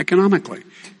them economically.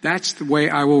 That's the way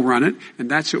I will run it,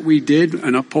 and that's what we did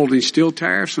in upholding steel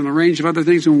tariffs and a range of other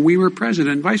things when we were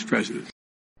president and vice president.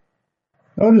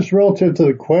 Notice relative to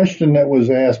the question that was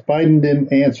asked, Biden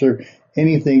didn't answer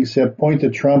anything except point to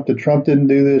Trump, that Trump didn't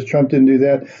do this, Trump didn't do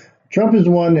that. Trump is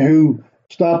the one who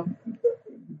stopped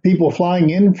people flying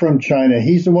in from China.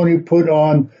 He's the one who put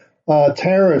on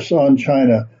tariffs on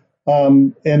China.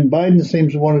 And Biden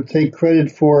seems to want to take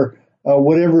credit for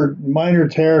whatever minor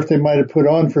tariff they might have put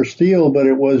on for steel, but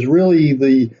it was really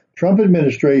the Trump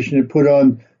administration who put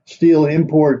on steel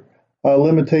import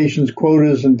limitations,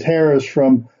 quotas, and tariffs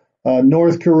from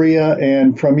North Korea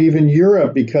and from even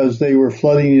Europe, because they were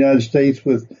flooding the United States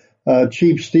with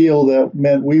cheap steel. That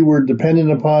meant we were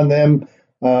dependent upon them.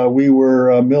 We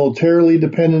were militarily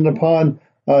dependent upon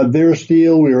their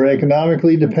steel. We were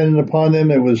economically dependent upon them.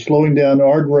 It was slowing down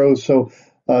our growth. So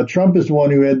Trump is the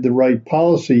one who had the right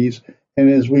policies.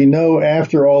 And as we know,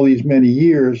 after all these many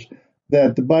years,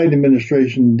 that the Biden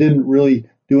administration didn't really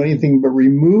do anything but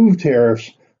remove tariffs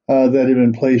that had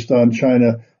been placed on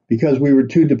China, because we were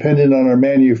too dependent on our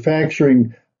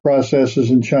manufacturing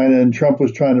processes in China, and Trump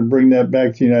was trying to bring that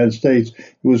back to the United States.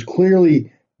 It was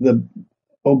clearly the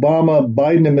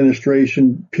Obama-Biden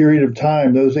administration period of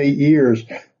time, those 8 years,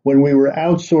 when we were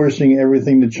outsourcing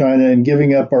everything to China and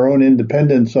giving up our own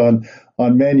independence on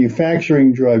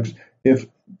manufacturing drugs. If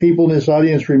people in this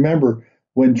audience remember,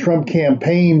 when Trump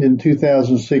campaigned in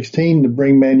 2016 to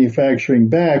bring manufacturing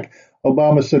back,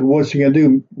 Obama said, what's he going to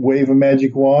do, wave a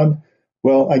magic wand?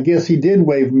 Well, I guess he did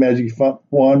wave a magic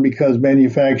wand, because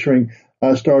manufacturing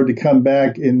started to come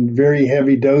back in very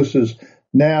heavy doses.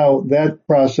 Now that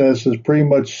process has pretty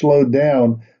much slowed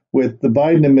down with the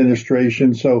Biden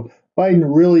administration. So Biden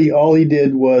really, all he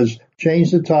did was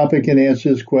change the topic and answer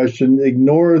his question,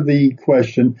 ignore the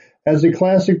question, as a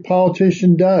classic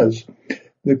politician does.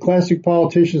 The classic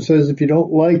politician says, if you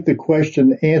don't like the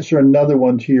question, answer another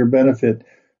one to your benefit.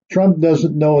 Trump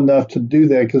doesn't know enough to do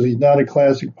that, because he's not a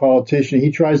classic politician.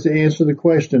 He tries to answer the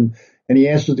question, and he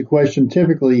answers the question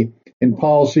typically in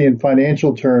policy and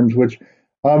financial terms, which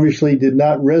obviously did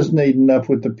not resonate enough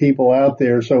with the people out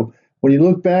there. So when you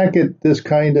look back at this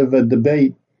kind of a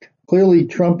debate, clearly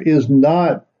Trump is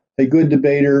not a good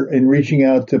debater in reaching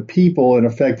out to people and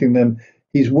affecting them.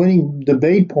 He's winning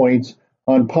debate points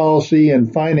on policy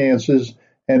and finances,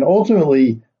 and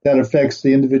ultimately that affects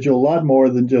the individual a lot more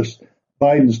than just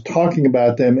Biden's talking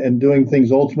about them and doing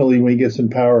things ultimately when he gets in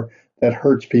power that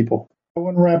hurts people. I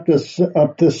want to wrap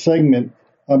this segment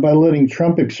by letting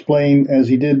Trump explain, as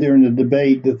he did during the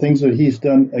debate, the things that he's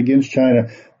done against China.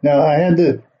 Now, I had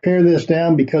to pare this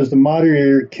down because the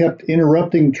moderator kept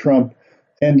interrupting Trump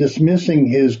and dismissing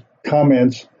his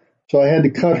comments. So I had to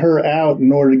cut her out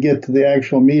in order to get to the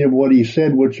actual meat of what he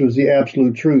said, which was the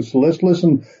absolute truth. So let's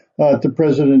listen to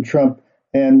President Trump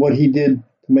and what he did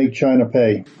to make China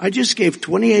pay. I just gave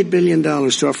 $28 billion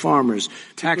to our farmers.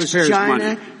 Taxpayers'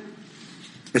 money.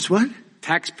 It's what?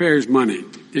 Taxpayers' money.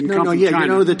 Didn't come from China. China. You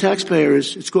know who the taxpayer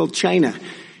is? It's called China.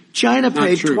 China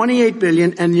paid $28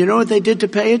 billion, and you know what they did to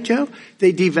pay it, Joe?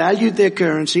 They devalued their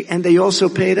currency, and they also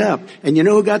paid up. And you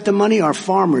know who got the money? Our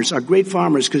farmers, our great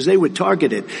farmers, because they were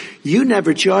targeted. You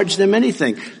never charged them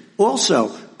anything.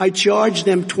 Also, I charged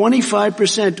them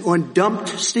 25% on dumped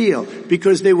steel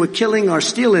because they were killing our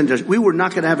steel industry. We were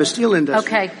not going to have a steel industry.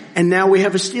 Okay. And now we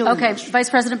have a steel industry. Okay. Vice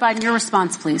President Biden, your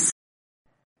response, please.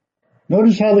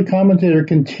 Notice how the commentator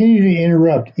continued to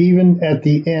interrupt, even at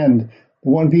the end. The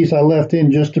one piece I left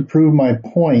in just to prove my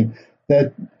point,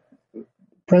 that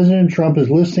President Trump is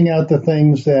listing out the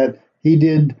things that he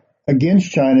did against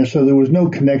China, so there was no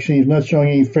connection. He's not showing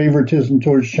any favoritism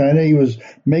towards China. He was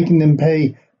making them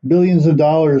pay billions of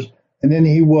dollars, and then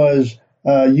he was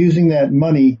using that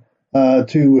money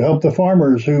to help the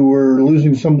farmers who were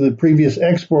losing some of the previous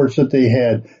exports that they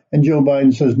had. And Joe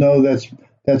Biden says, no,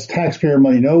 that's taxpayer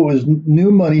money. No, it was new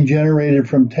money generated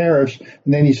from tariffs.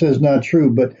 And then he says, not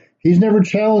true. But he's never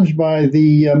challenged by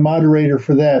the moderator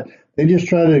for that. They just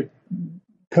try to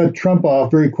cut Trump off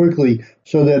very quickly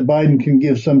so that Biden can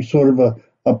give some sort of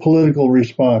a political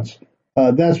response.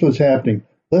 That's what's happening.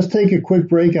 Let's take a quick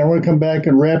break. I want to come back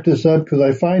and wrap this up because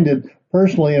I find it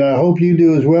personally, and I hope you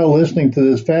do as well, listening to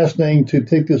this, fascinating to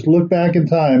take this look back in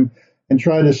time and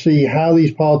try to see how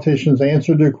these politicians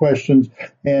answered their questions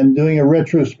and doing a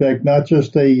retrospect, not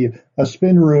just a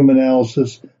spin room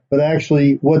analysis, but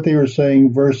actually what they were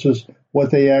saying versus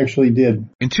what they actually did.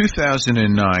 In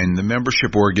 2009, the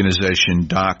membership organization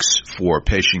Docs for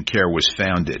Patient Care was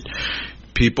founded.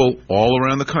 People all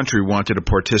around the country wanted to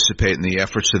participate in the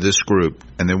efforts of this group,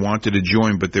 and they wanted to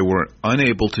join, but they were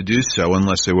unable to do so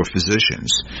unless they were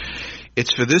physicians.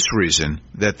 It's for this reason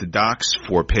that the Docs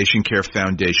for Patient Care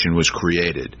Foundation was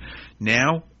created.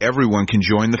 Now, everyone can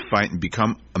join the fight and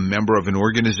become a member of an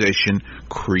organization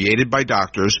created by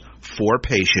doctors for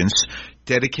patients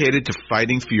dedicated to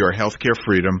fighting for your healthcare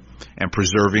freedom and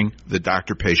preserving the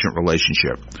doctor-patient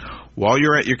relationship. While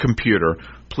you're at your computer,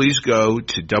 please go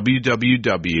to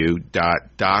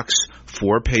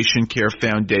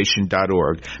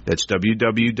www.docs4patientcarefoundation.org. That's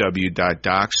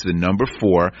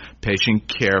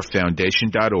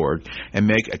www.docs4patientcarefoundation.org and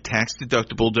make a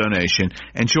tax-deductible donation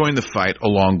and join the fight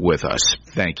along with us.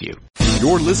 Thank you.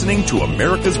 You're listening to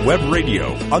America's Web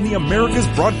Radio on the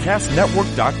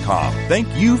AmericasBroadcastNetwork.com.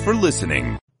 Thank you for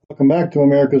listening. Welcome back to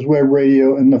America's Web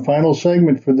Radio and the final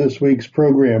segment for this week's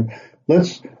program.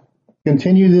 Let's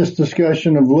continue this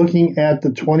discussion of looking at the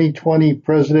 2020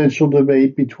 presidential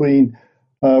debate between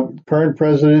current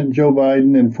President Joe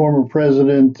Biden and former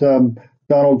President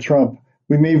Donald Trump.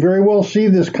 We may very well see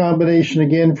this combination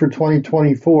again for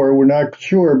 2024. We're not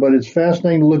sure, but it's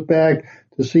fascinating to look back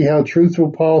to see how truthful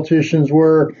politicians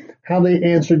were, how they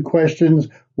answered questions,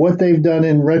 what they've done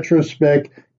in retrospect,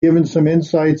 given some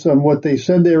insights on what they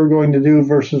said they were going to do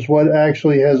versus what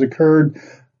actually has occurred.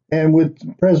 And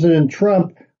with President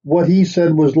Trump, what he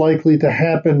said was likely to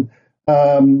happen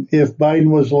if Biden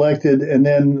was elected, and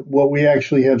then what we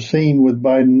actually have seen with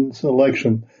Biden's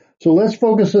election. So let's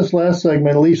focus this last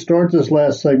segment, at least start this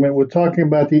last segment, with talking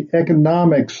about the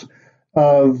economics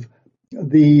of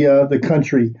the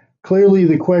country. Clearly,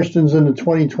 the questions in the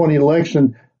 2020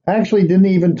 election actually didn't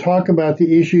even talk about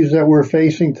the issues that we're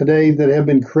facing today that have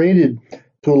been created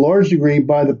to a large degree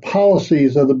by the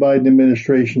policies of the Biden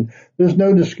administration. There's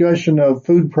no discussion of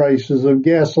food prices, of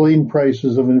gasoline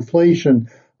prices, of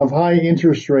inflation, of high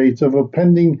interest rates, of a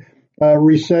pending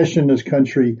recession in this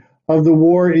country, of the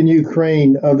war in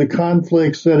Ukraine, of the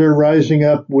conflicts that are rising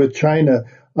up with China,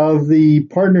 of the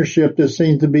partnership that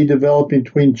seems to be developing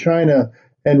between China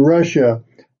and Russia,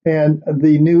 and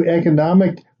the new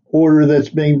economic order that's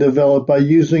being developed by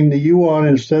using the yuan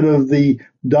instead of the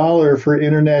dollar for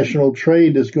international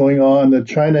trade that's going on, that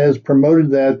China has promoted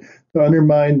that to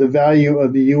undermine the value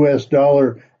of the U.S.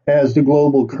 dollar as the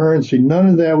global currency. None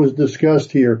of that was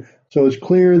discussed here. So it's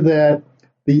clear that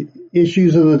the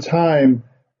issues of the time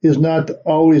is not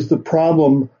always the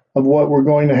problem of what we're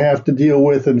going to have to deal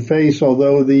with and face,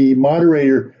 although the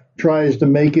moderator tries to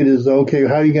make it as, okay,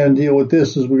 how are you going to deal with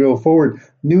this as we go forward?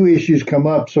 New issues come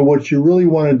up. So what you really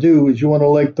want to do is you want to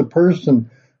elect the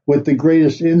person with the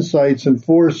greatest insights and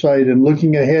foresight and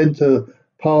looking ahead to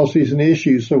policies and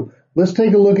issues. So let's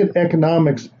take a look at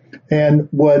economics and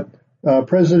what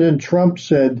President Trump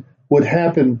said would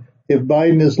happen if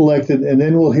Biden is elected, and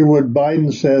then we'll hear what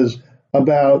Biden says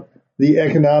about the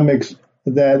economics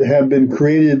that have been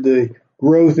created, the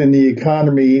growth in the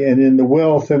economy and in the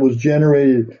wealth that was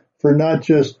generated for not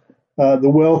just the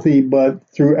wealthy, but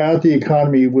throughout the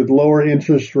economy with lower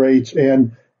interest rates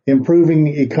and improving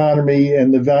the economy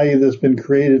and the value that's been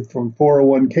created from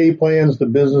 401k plans to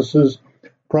businesses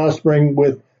prospering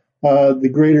with the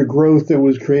greater growth that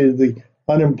was created, the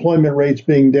unemployment rates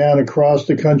being down across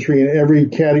the country in every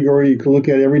category. You can look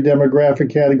at every demographic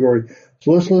category.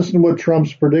 So let's listen to what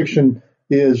Trump's prediction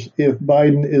is if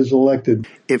Biden is elected.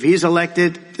 If he's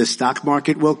elected, the stock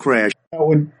market will crash. Now,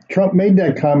 when Trump made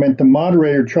that comment, the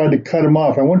moderator tried to cut him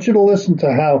off. I want you to listen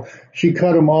to how she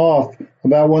cut him off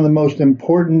about one of the most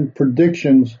important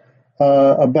predictions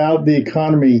about the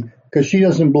economy, because she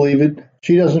doesn't believe it.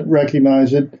 She doesn't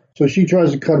recognize it. So she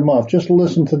tries to cut him off. Just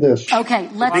listen to this. Okay,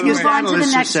 let's move on to the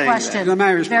next question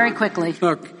very quickly.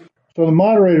 Look. So the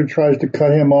moderator tries to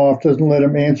cut him off, doesn't let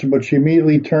him answer, but she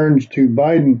immediately turns to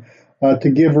Biden to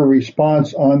give a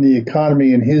response on the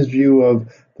economy and his view of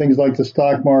things like the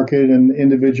stock market and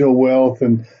individual wealth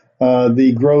and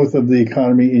the growth of the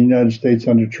economy in the United States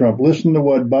under Trump. Listen to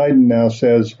what Biden now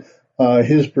says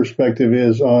his perspective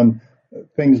is on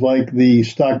things like the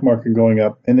stock market going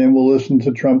up, and then we'll listen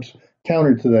to Trump's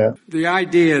counter to that. The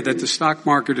idea that the stock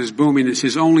market is booming is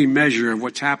his only measure of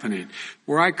what's happening.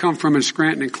 Where I come from in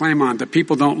Scranton and Claymont, the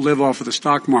people don't live off of the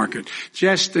stock market.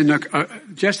 Just in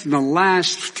the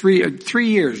last three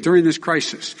years during this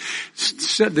crisis,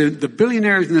 the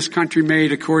billionaires in this country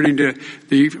made, according to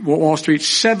the Wall Street,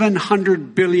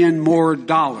 $700 billion more.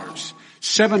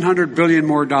 $700 billion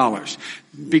more,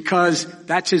 because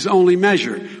that's his only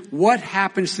measure. What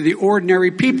happens to the ordinary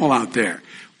people out there?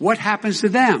 What happens to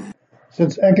them?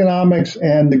 Since economics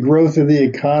and the growth of the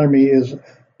economy is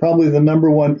probably the number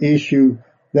one issue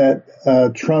that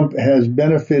Trump has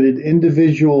benefited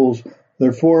individuals,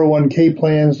 their 401k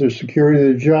plans, their security of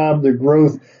their job, their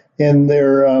growth in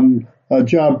their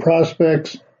job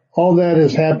prospects, all that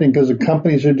is happening because the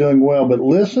companies are doing well. But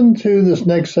listen to this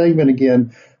next segment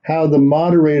again, how the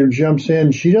moderator jumps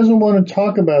in. She doesn't want to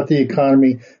talk about the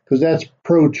economy because that's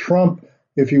pro-Trump,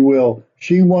 if you will.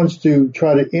 She wants to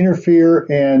try to interfere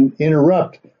and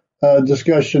interrupt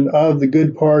discussion of the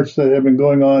good parts that have been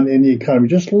going on in the economy.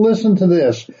 Just listen to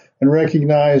this and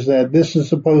recognize that this is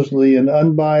supposedly an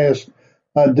unbiased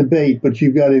debate, but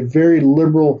you've got a very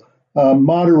liberal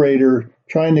moderator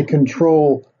trying to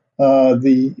control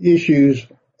the issues,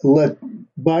 let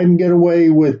Biden get away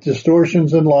with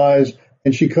distortions and lies,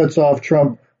 and she cuts off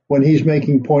Trump when he's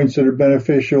making points that are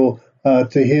beneficial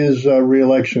to his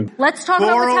reelection. Let's talk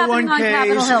about what's happening on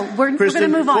Capitol Hill. We're going to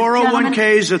move on.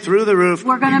 401ks are through the roof.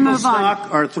 We're going to move on.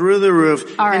 Stock are through the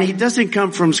roof. All right. And he doesn't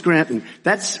come from Scranton.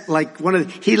 That's like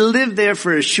he lived there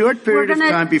for a short period of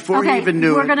time before he even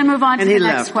knew it. We're going to move on to the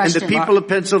next question. And the people of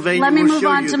Pennsylvania Let me will move show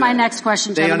on you to my next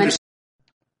question, gentlemen.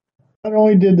 Not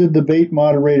only did the debate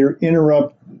moderator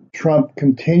interrupt Trump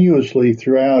continuously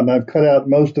throughout, and I've cut out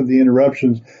most of the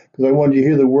interruptions because I wanted you to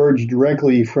hear the words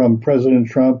directly from President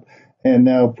Trump and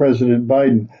now President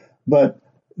Biden. But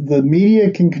the media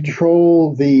can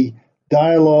control the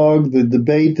dialogue, the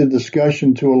debate, the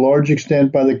discussion to a large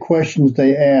extent by the questions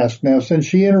they ask. Now, since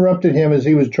she interrupted him as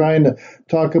he was trying to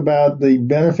talk about the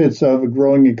benefits of a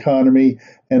growing economy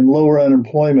and lower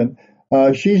unemployment,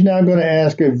 she's now going to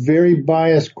ask a very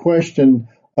biased question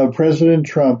of President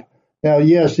Trump. Now,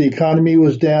 yes, the economy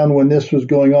was down when this was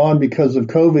going on because of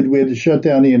COVID. We had to shut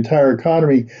down the entire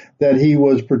economy that he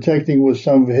was protecting with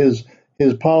some of his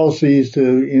policies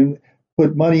to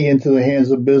put money into the hands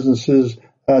of businesses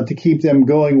to keep them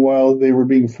going while they were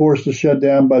being forced to shut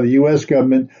down by the U.S.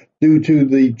 government due to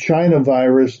the China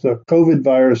virus, the COVID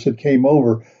virus that came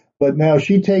over. But now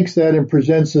she takes that and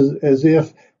presents as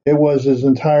if it was his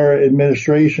entire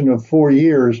administration of 4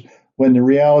 years, when the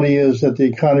reality is that the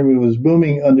economy was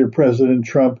booming under President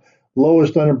Trump,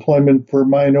 lowest unemployment for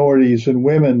minorities and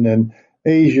women and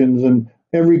Asians and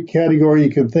every category you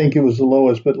can think, it was the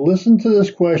lowest. But listen to this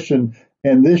question,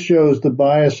 and this shows the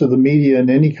bias of the media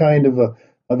in any kind of a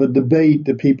debate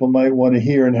that people might want to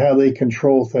hear and how they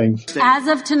control things. As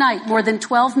of tonight, more than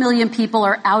 12 million people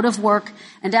are out of work,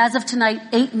 and as of tonight,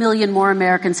 8 million more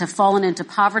Americans have fallen into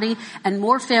poverty, and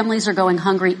more families are going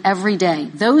hungry every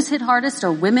day. Those hit hardest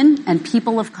are women and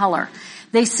people of color.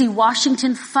 They see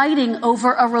Washington fighting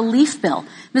over a relief bill.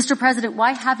 Mr. President,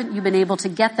 why haven't you been able to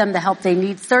get them the help they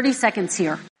need? 30 seconds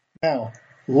here. Now,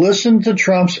 listen to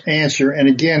Trump's answer, and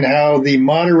again, how the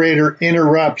moderator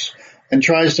interrupts and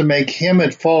tries to make him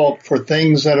at fault for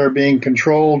things that are being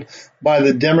controlled by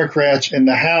the Democrats in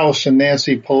the House and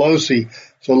Nancy Pelosi.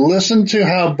 So listen to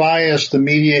how biased the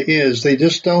media is. They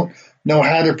just don't know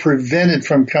how to prevent it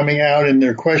from coming out in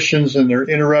their questions and their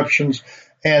interruptions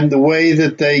and the way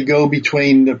that they go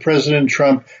between the President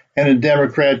Trump and a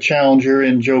Democrat challenger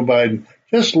in Joe Biden.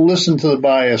 Just listen to the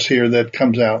bias here that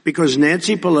comes out. Because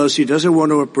Nancy Pelosi doesn't want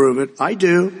to approve it. I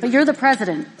do. But you're the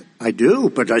president. I do,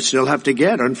 but I still have to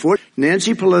get. Unfortunately,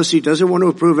 Nancy Pelosi doesn't want to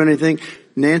approve anything.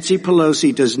 Nancy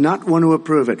Pelosi does not want to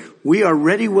approve it. We are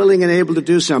ready, willing, and able to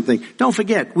do something. Don't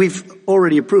forget, we've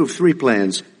already approved 3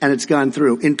 plans, and it's gone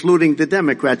through, including the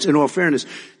Democrats, in all fairness.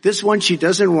 This one she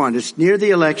doesn't want. It's near the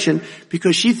election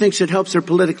because she thinks it helps her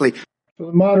politically. So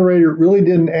the moderator really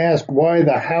didn't ask why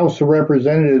the House of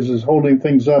Representatives is holding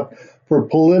things up for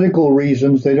political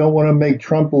reasons. They don't want to make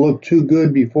Trump look too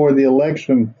good before the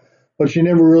election. But she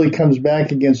never really comes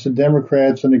back against the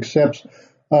Democrats and accepts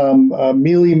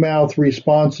mealy-mouthed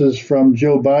responses from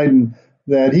Joe Biden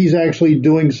that he's actually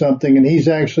doing something and he's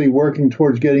actually working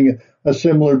towards getting a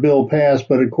similar bill passed.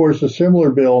 But, of course, a similar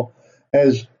bill,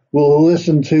 as we'll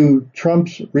listen to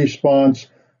Trump's response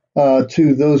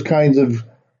to those kinds of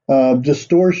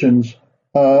distortions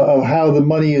of how the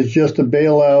money is just a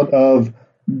bailout of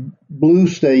blue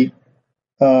state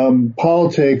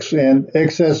politics and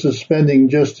excessive spending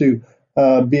just to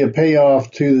be a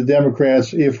payoff to the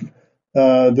Democrats if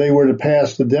they were to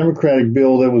pass the Democratic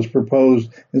bill that was proposed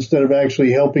instead of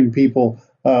actually helping people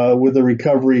with the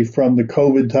recovery from the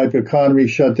COVID type economy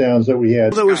shutdowns that we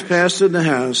had. The bill that was passed in the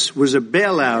House was a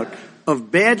bailout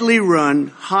of badly run,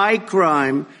 high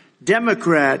crime,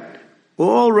 Democrat,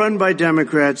 all run by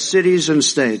Democrats, cities and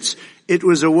states. It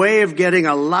was a way of getting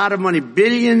a lot of money,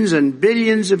 billions and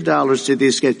billions of dollars to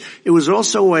these states. It was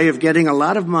also a way of getting a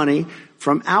lot of money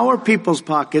from our people's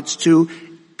pockets to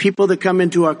people that come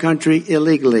into our country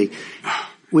illegally.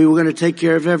 We were going to take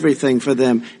care of everything for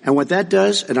them. And what that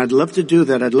does, and I'd love to do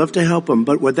that, I'd love to help them,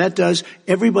 but what that does,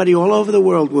 everybody all over the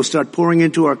world will start pouring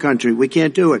into our country. We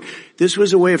can't do it. This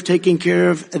was a way of taking care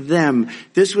of them.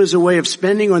 This was a way of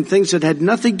spending on things that had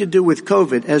nothing to do with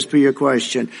COVID, as per your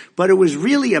question. But it was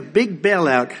really a big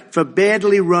bailout for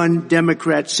badly run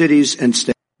Democrat cities and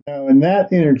states. Now, in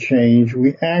that interchange,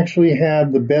 we actually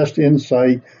have the best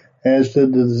insight as to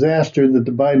the disaster that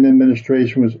the Biden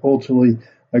administration was ultimately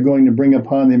going to bring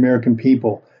upon the American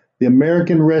people. The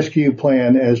American Rescue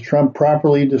Plan, as Trump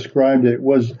properly described it,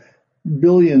 was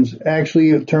billions.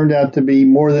 Actually, it turned out to be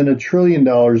more than $1 trillion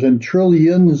and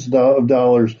trillions of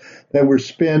dollars that were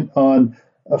spent on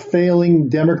failing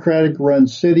Democratic-run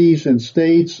cities and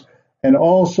states, and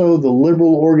also the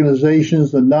liberal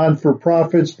organizations, the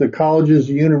non-for-profits, the colleges,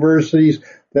 the universities,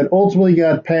 that ultimately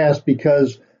got passed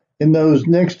because in those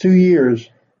next 2 years,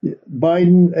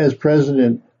 Biden as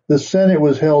president, the Senate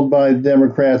was held by the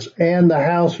Democrats and the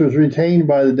House was retained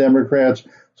by the Democrats.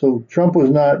 So Trump was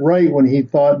not right when he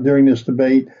thought during this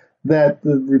debate that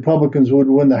the Republicans would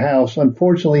win the House.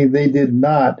 Unfortunately, they did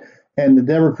not, and the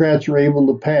Democrats were able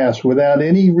to pass without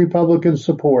any Republican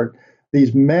support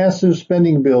these massive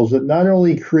spending bills that not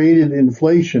only created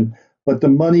inflation, but the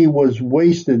money was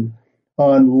wasted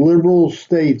on liberal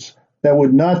states that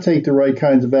would not take the right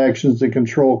kinds of actions to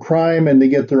control crime and to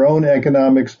get their own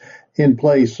economics in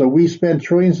place. So we spent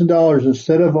trillions of dollars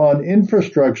instead of on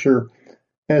infrastructure,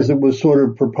 as it was sort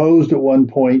of proposed at one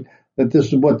point, that this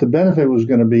is what the benefit was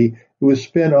going to be. It was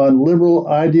spent on liberal,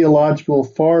 ideological,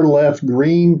 far left,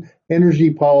 green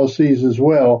energy policies, as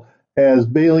well as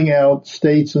bailing out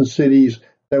states and cities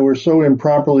that were so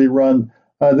improperly run.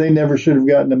 They never should have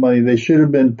gotten the money. They should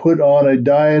have been put on a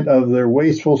diet of their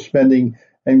wasteful spending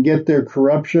and get their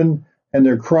corruption and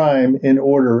their crime in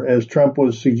order, as Trump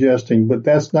was suggesting. But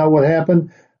that's not what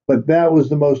happened. But that was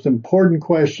the most important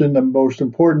question, the most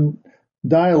important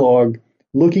dialogue,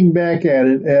 looking back at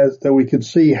it, as that we could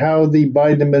see how the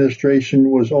Biden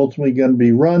administration was ultimately going to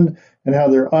be run and how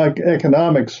their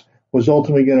economics was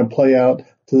ultimately going to play out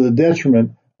to the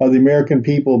detriment of the American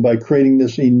people by creating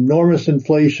this enormous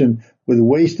inflation with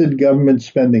wasted government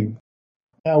spending.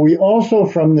 Now, we also,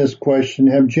 from this question,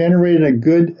 have generated a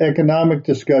good economic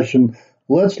discussion.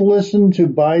 Let's listen to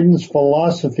Biden's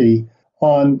philosophy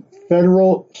on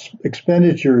federal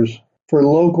expenditures for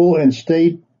local and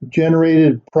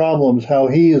state-generated problems, how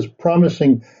he is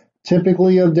promising,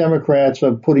 typically of Democrats,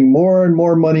 of putting more and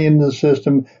more money into the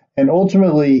system. And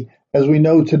ultimately, as we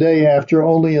know today, after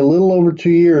only a little over 2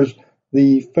 years,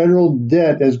 the federal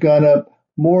debt has gone up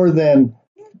more than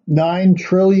 $9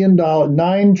 trillion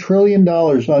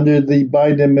under the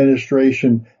Biden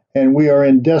administration, and we are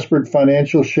in desperate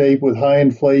financial shape with high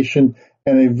inflation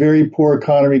and a very poor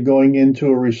economy going into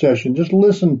a recession. Just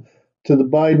listen to the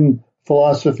Biden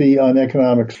philosophy on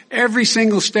economics. Every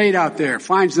single state out there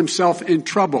finds themselves in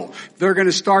trouble. They're going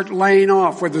to start laying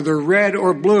off, whether they're red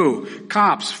or blue,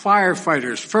 cops,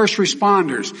 firefighters, first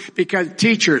responders,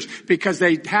 because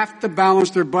they have to balance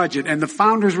their budget. And the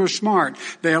founders were smart.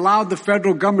 They allowed the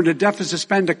federal government to deficit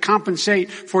spend to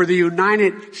compensate for the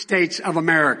United States of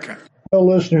America. Well,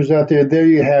 listeners out there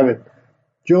you have it.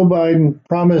 Joe Biden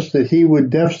promised that he would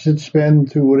deficit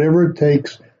spend to whatever it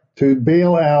takes to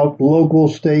bail out local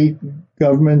state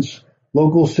governments,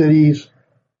 local cities,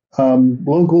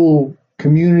 local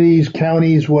communities,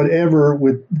 counties, whatever,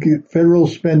 with federal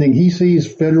spending. He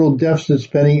sees federal deficit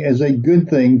spending as a good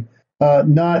thing,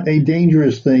 not a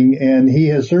dangerous thing, and he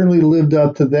has certainly lived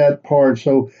up to that part.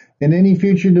 So in any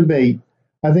future debate,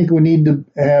 I think we need to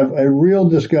have a real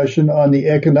discussion on the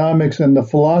economics and the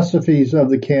philosophies of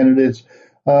the candidates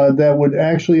that would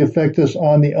actually affect us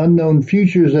on the unknown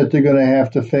futures that they're going to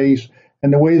have to face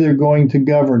and the way they're going to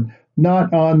govern,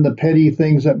 not on the petty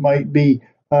things that might be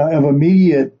of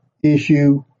immediate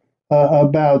issue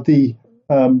about the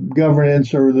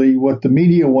governance or what the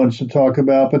media wants to talk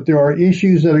about, but there are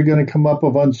issues that are going to come up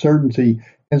of uncertainty.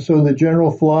 And so the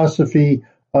general philosophy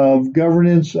of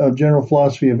governance, of general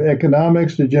philosophy of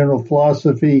economics, the general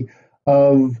philosophy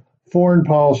of foreign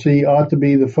policy ought to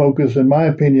be the focus, in my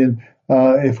opinion,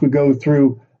 if we go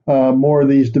through more of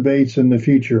these debates in the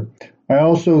future. I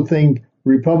also think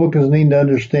Republicans need to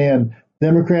understand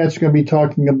Democrats are going to be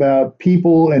talking about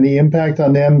people and the impact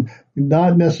on them,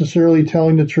 not necessarily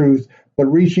telling the truth, but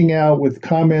reaching out with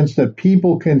comments that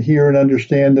people can hear and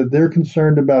understand that they're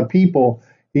concerned about people,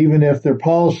 even if their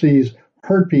policies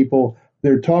hurt people.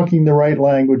 They're talking the right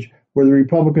language, where the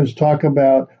Republicans talk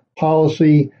about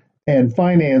policy and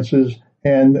finances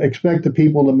and expect the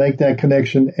people to make that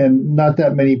connection, and not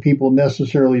that many people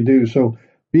necessarily do. So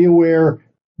be aware,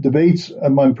 debates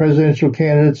among presidential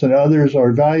candidates and others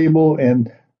are valuable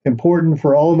and important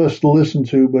for all of us to listen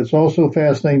to, but it's also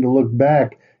fascinating to look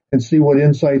back and see what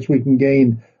insights we can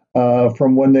gain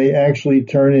from when they actually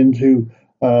turn into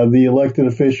the elected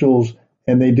officials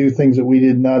and they do things that we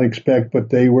did not expect,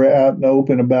 but they were out and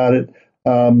open about it,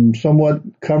 somewhat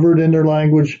covered in their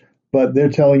language, but they're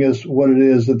telling us what it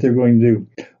is that they're going to do.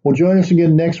 Well, join us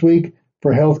again next week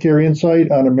for Healthcare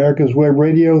Insight on America's Web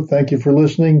Radio. Thank you for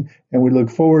listening, and we look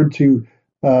forward to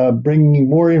bringing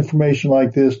more information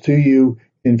like this to you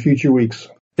in future weeks.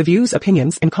 The views,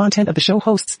 opinions, and content of the show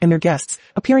hosts and their guests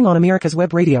appearing on America's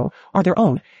Web Radio are their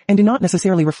own and do not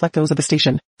necessarily reflect those of the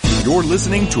station. You're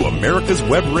listening to America's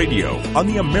Web Radio on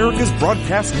the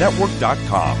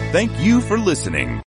AmericasBroadcastNetwork.com. Thank you for listening.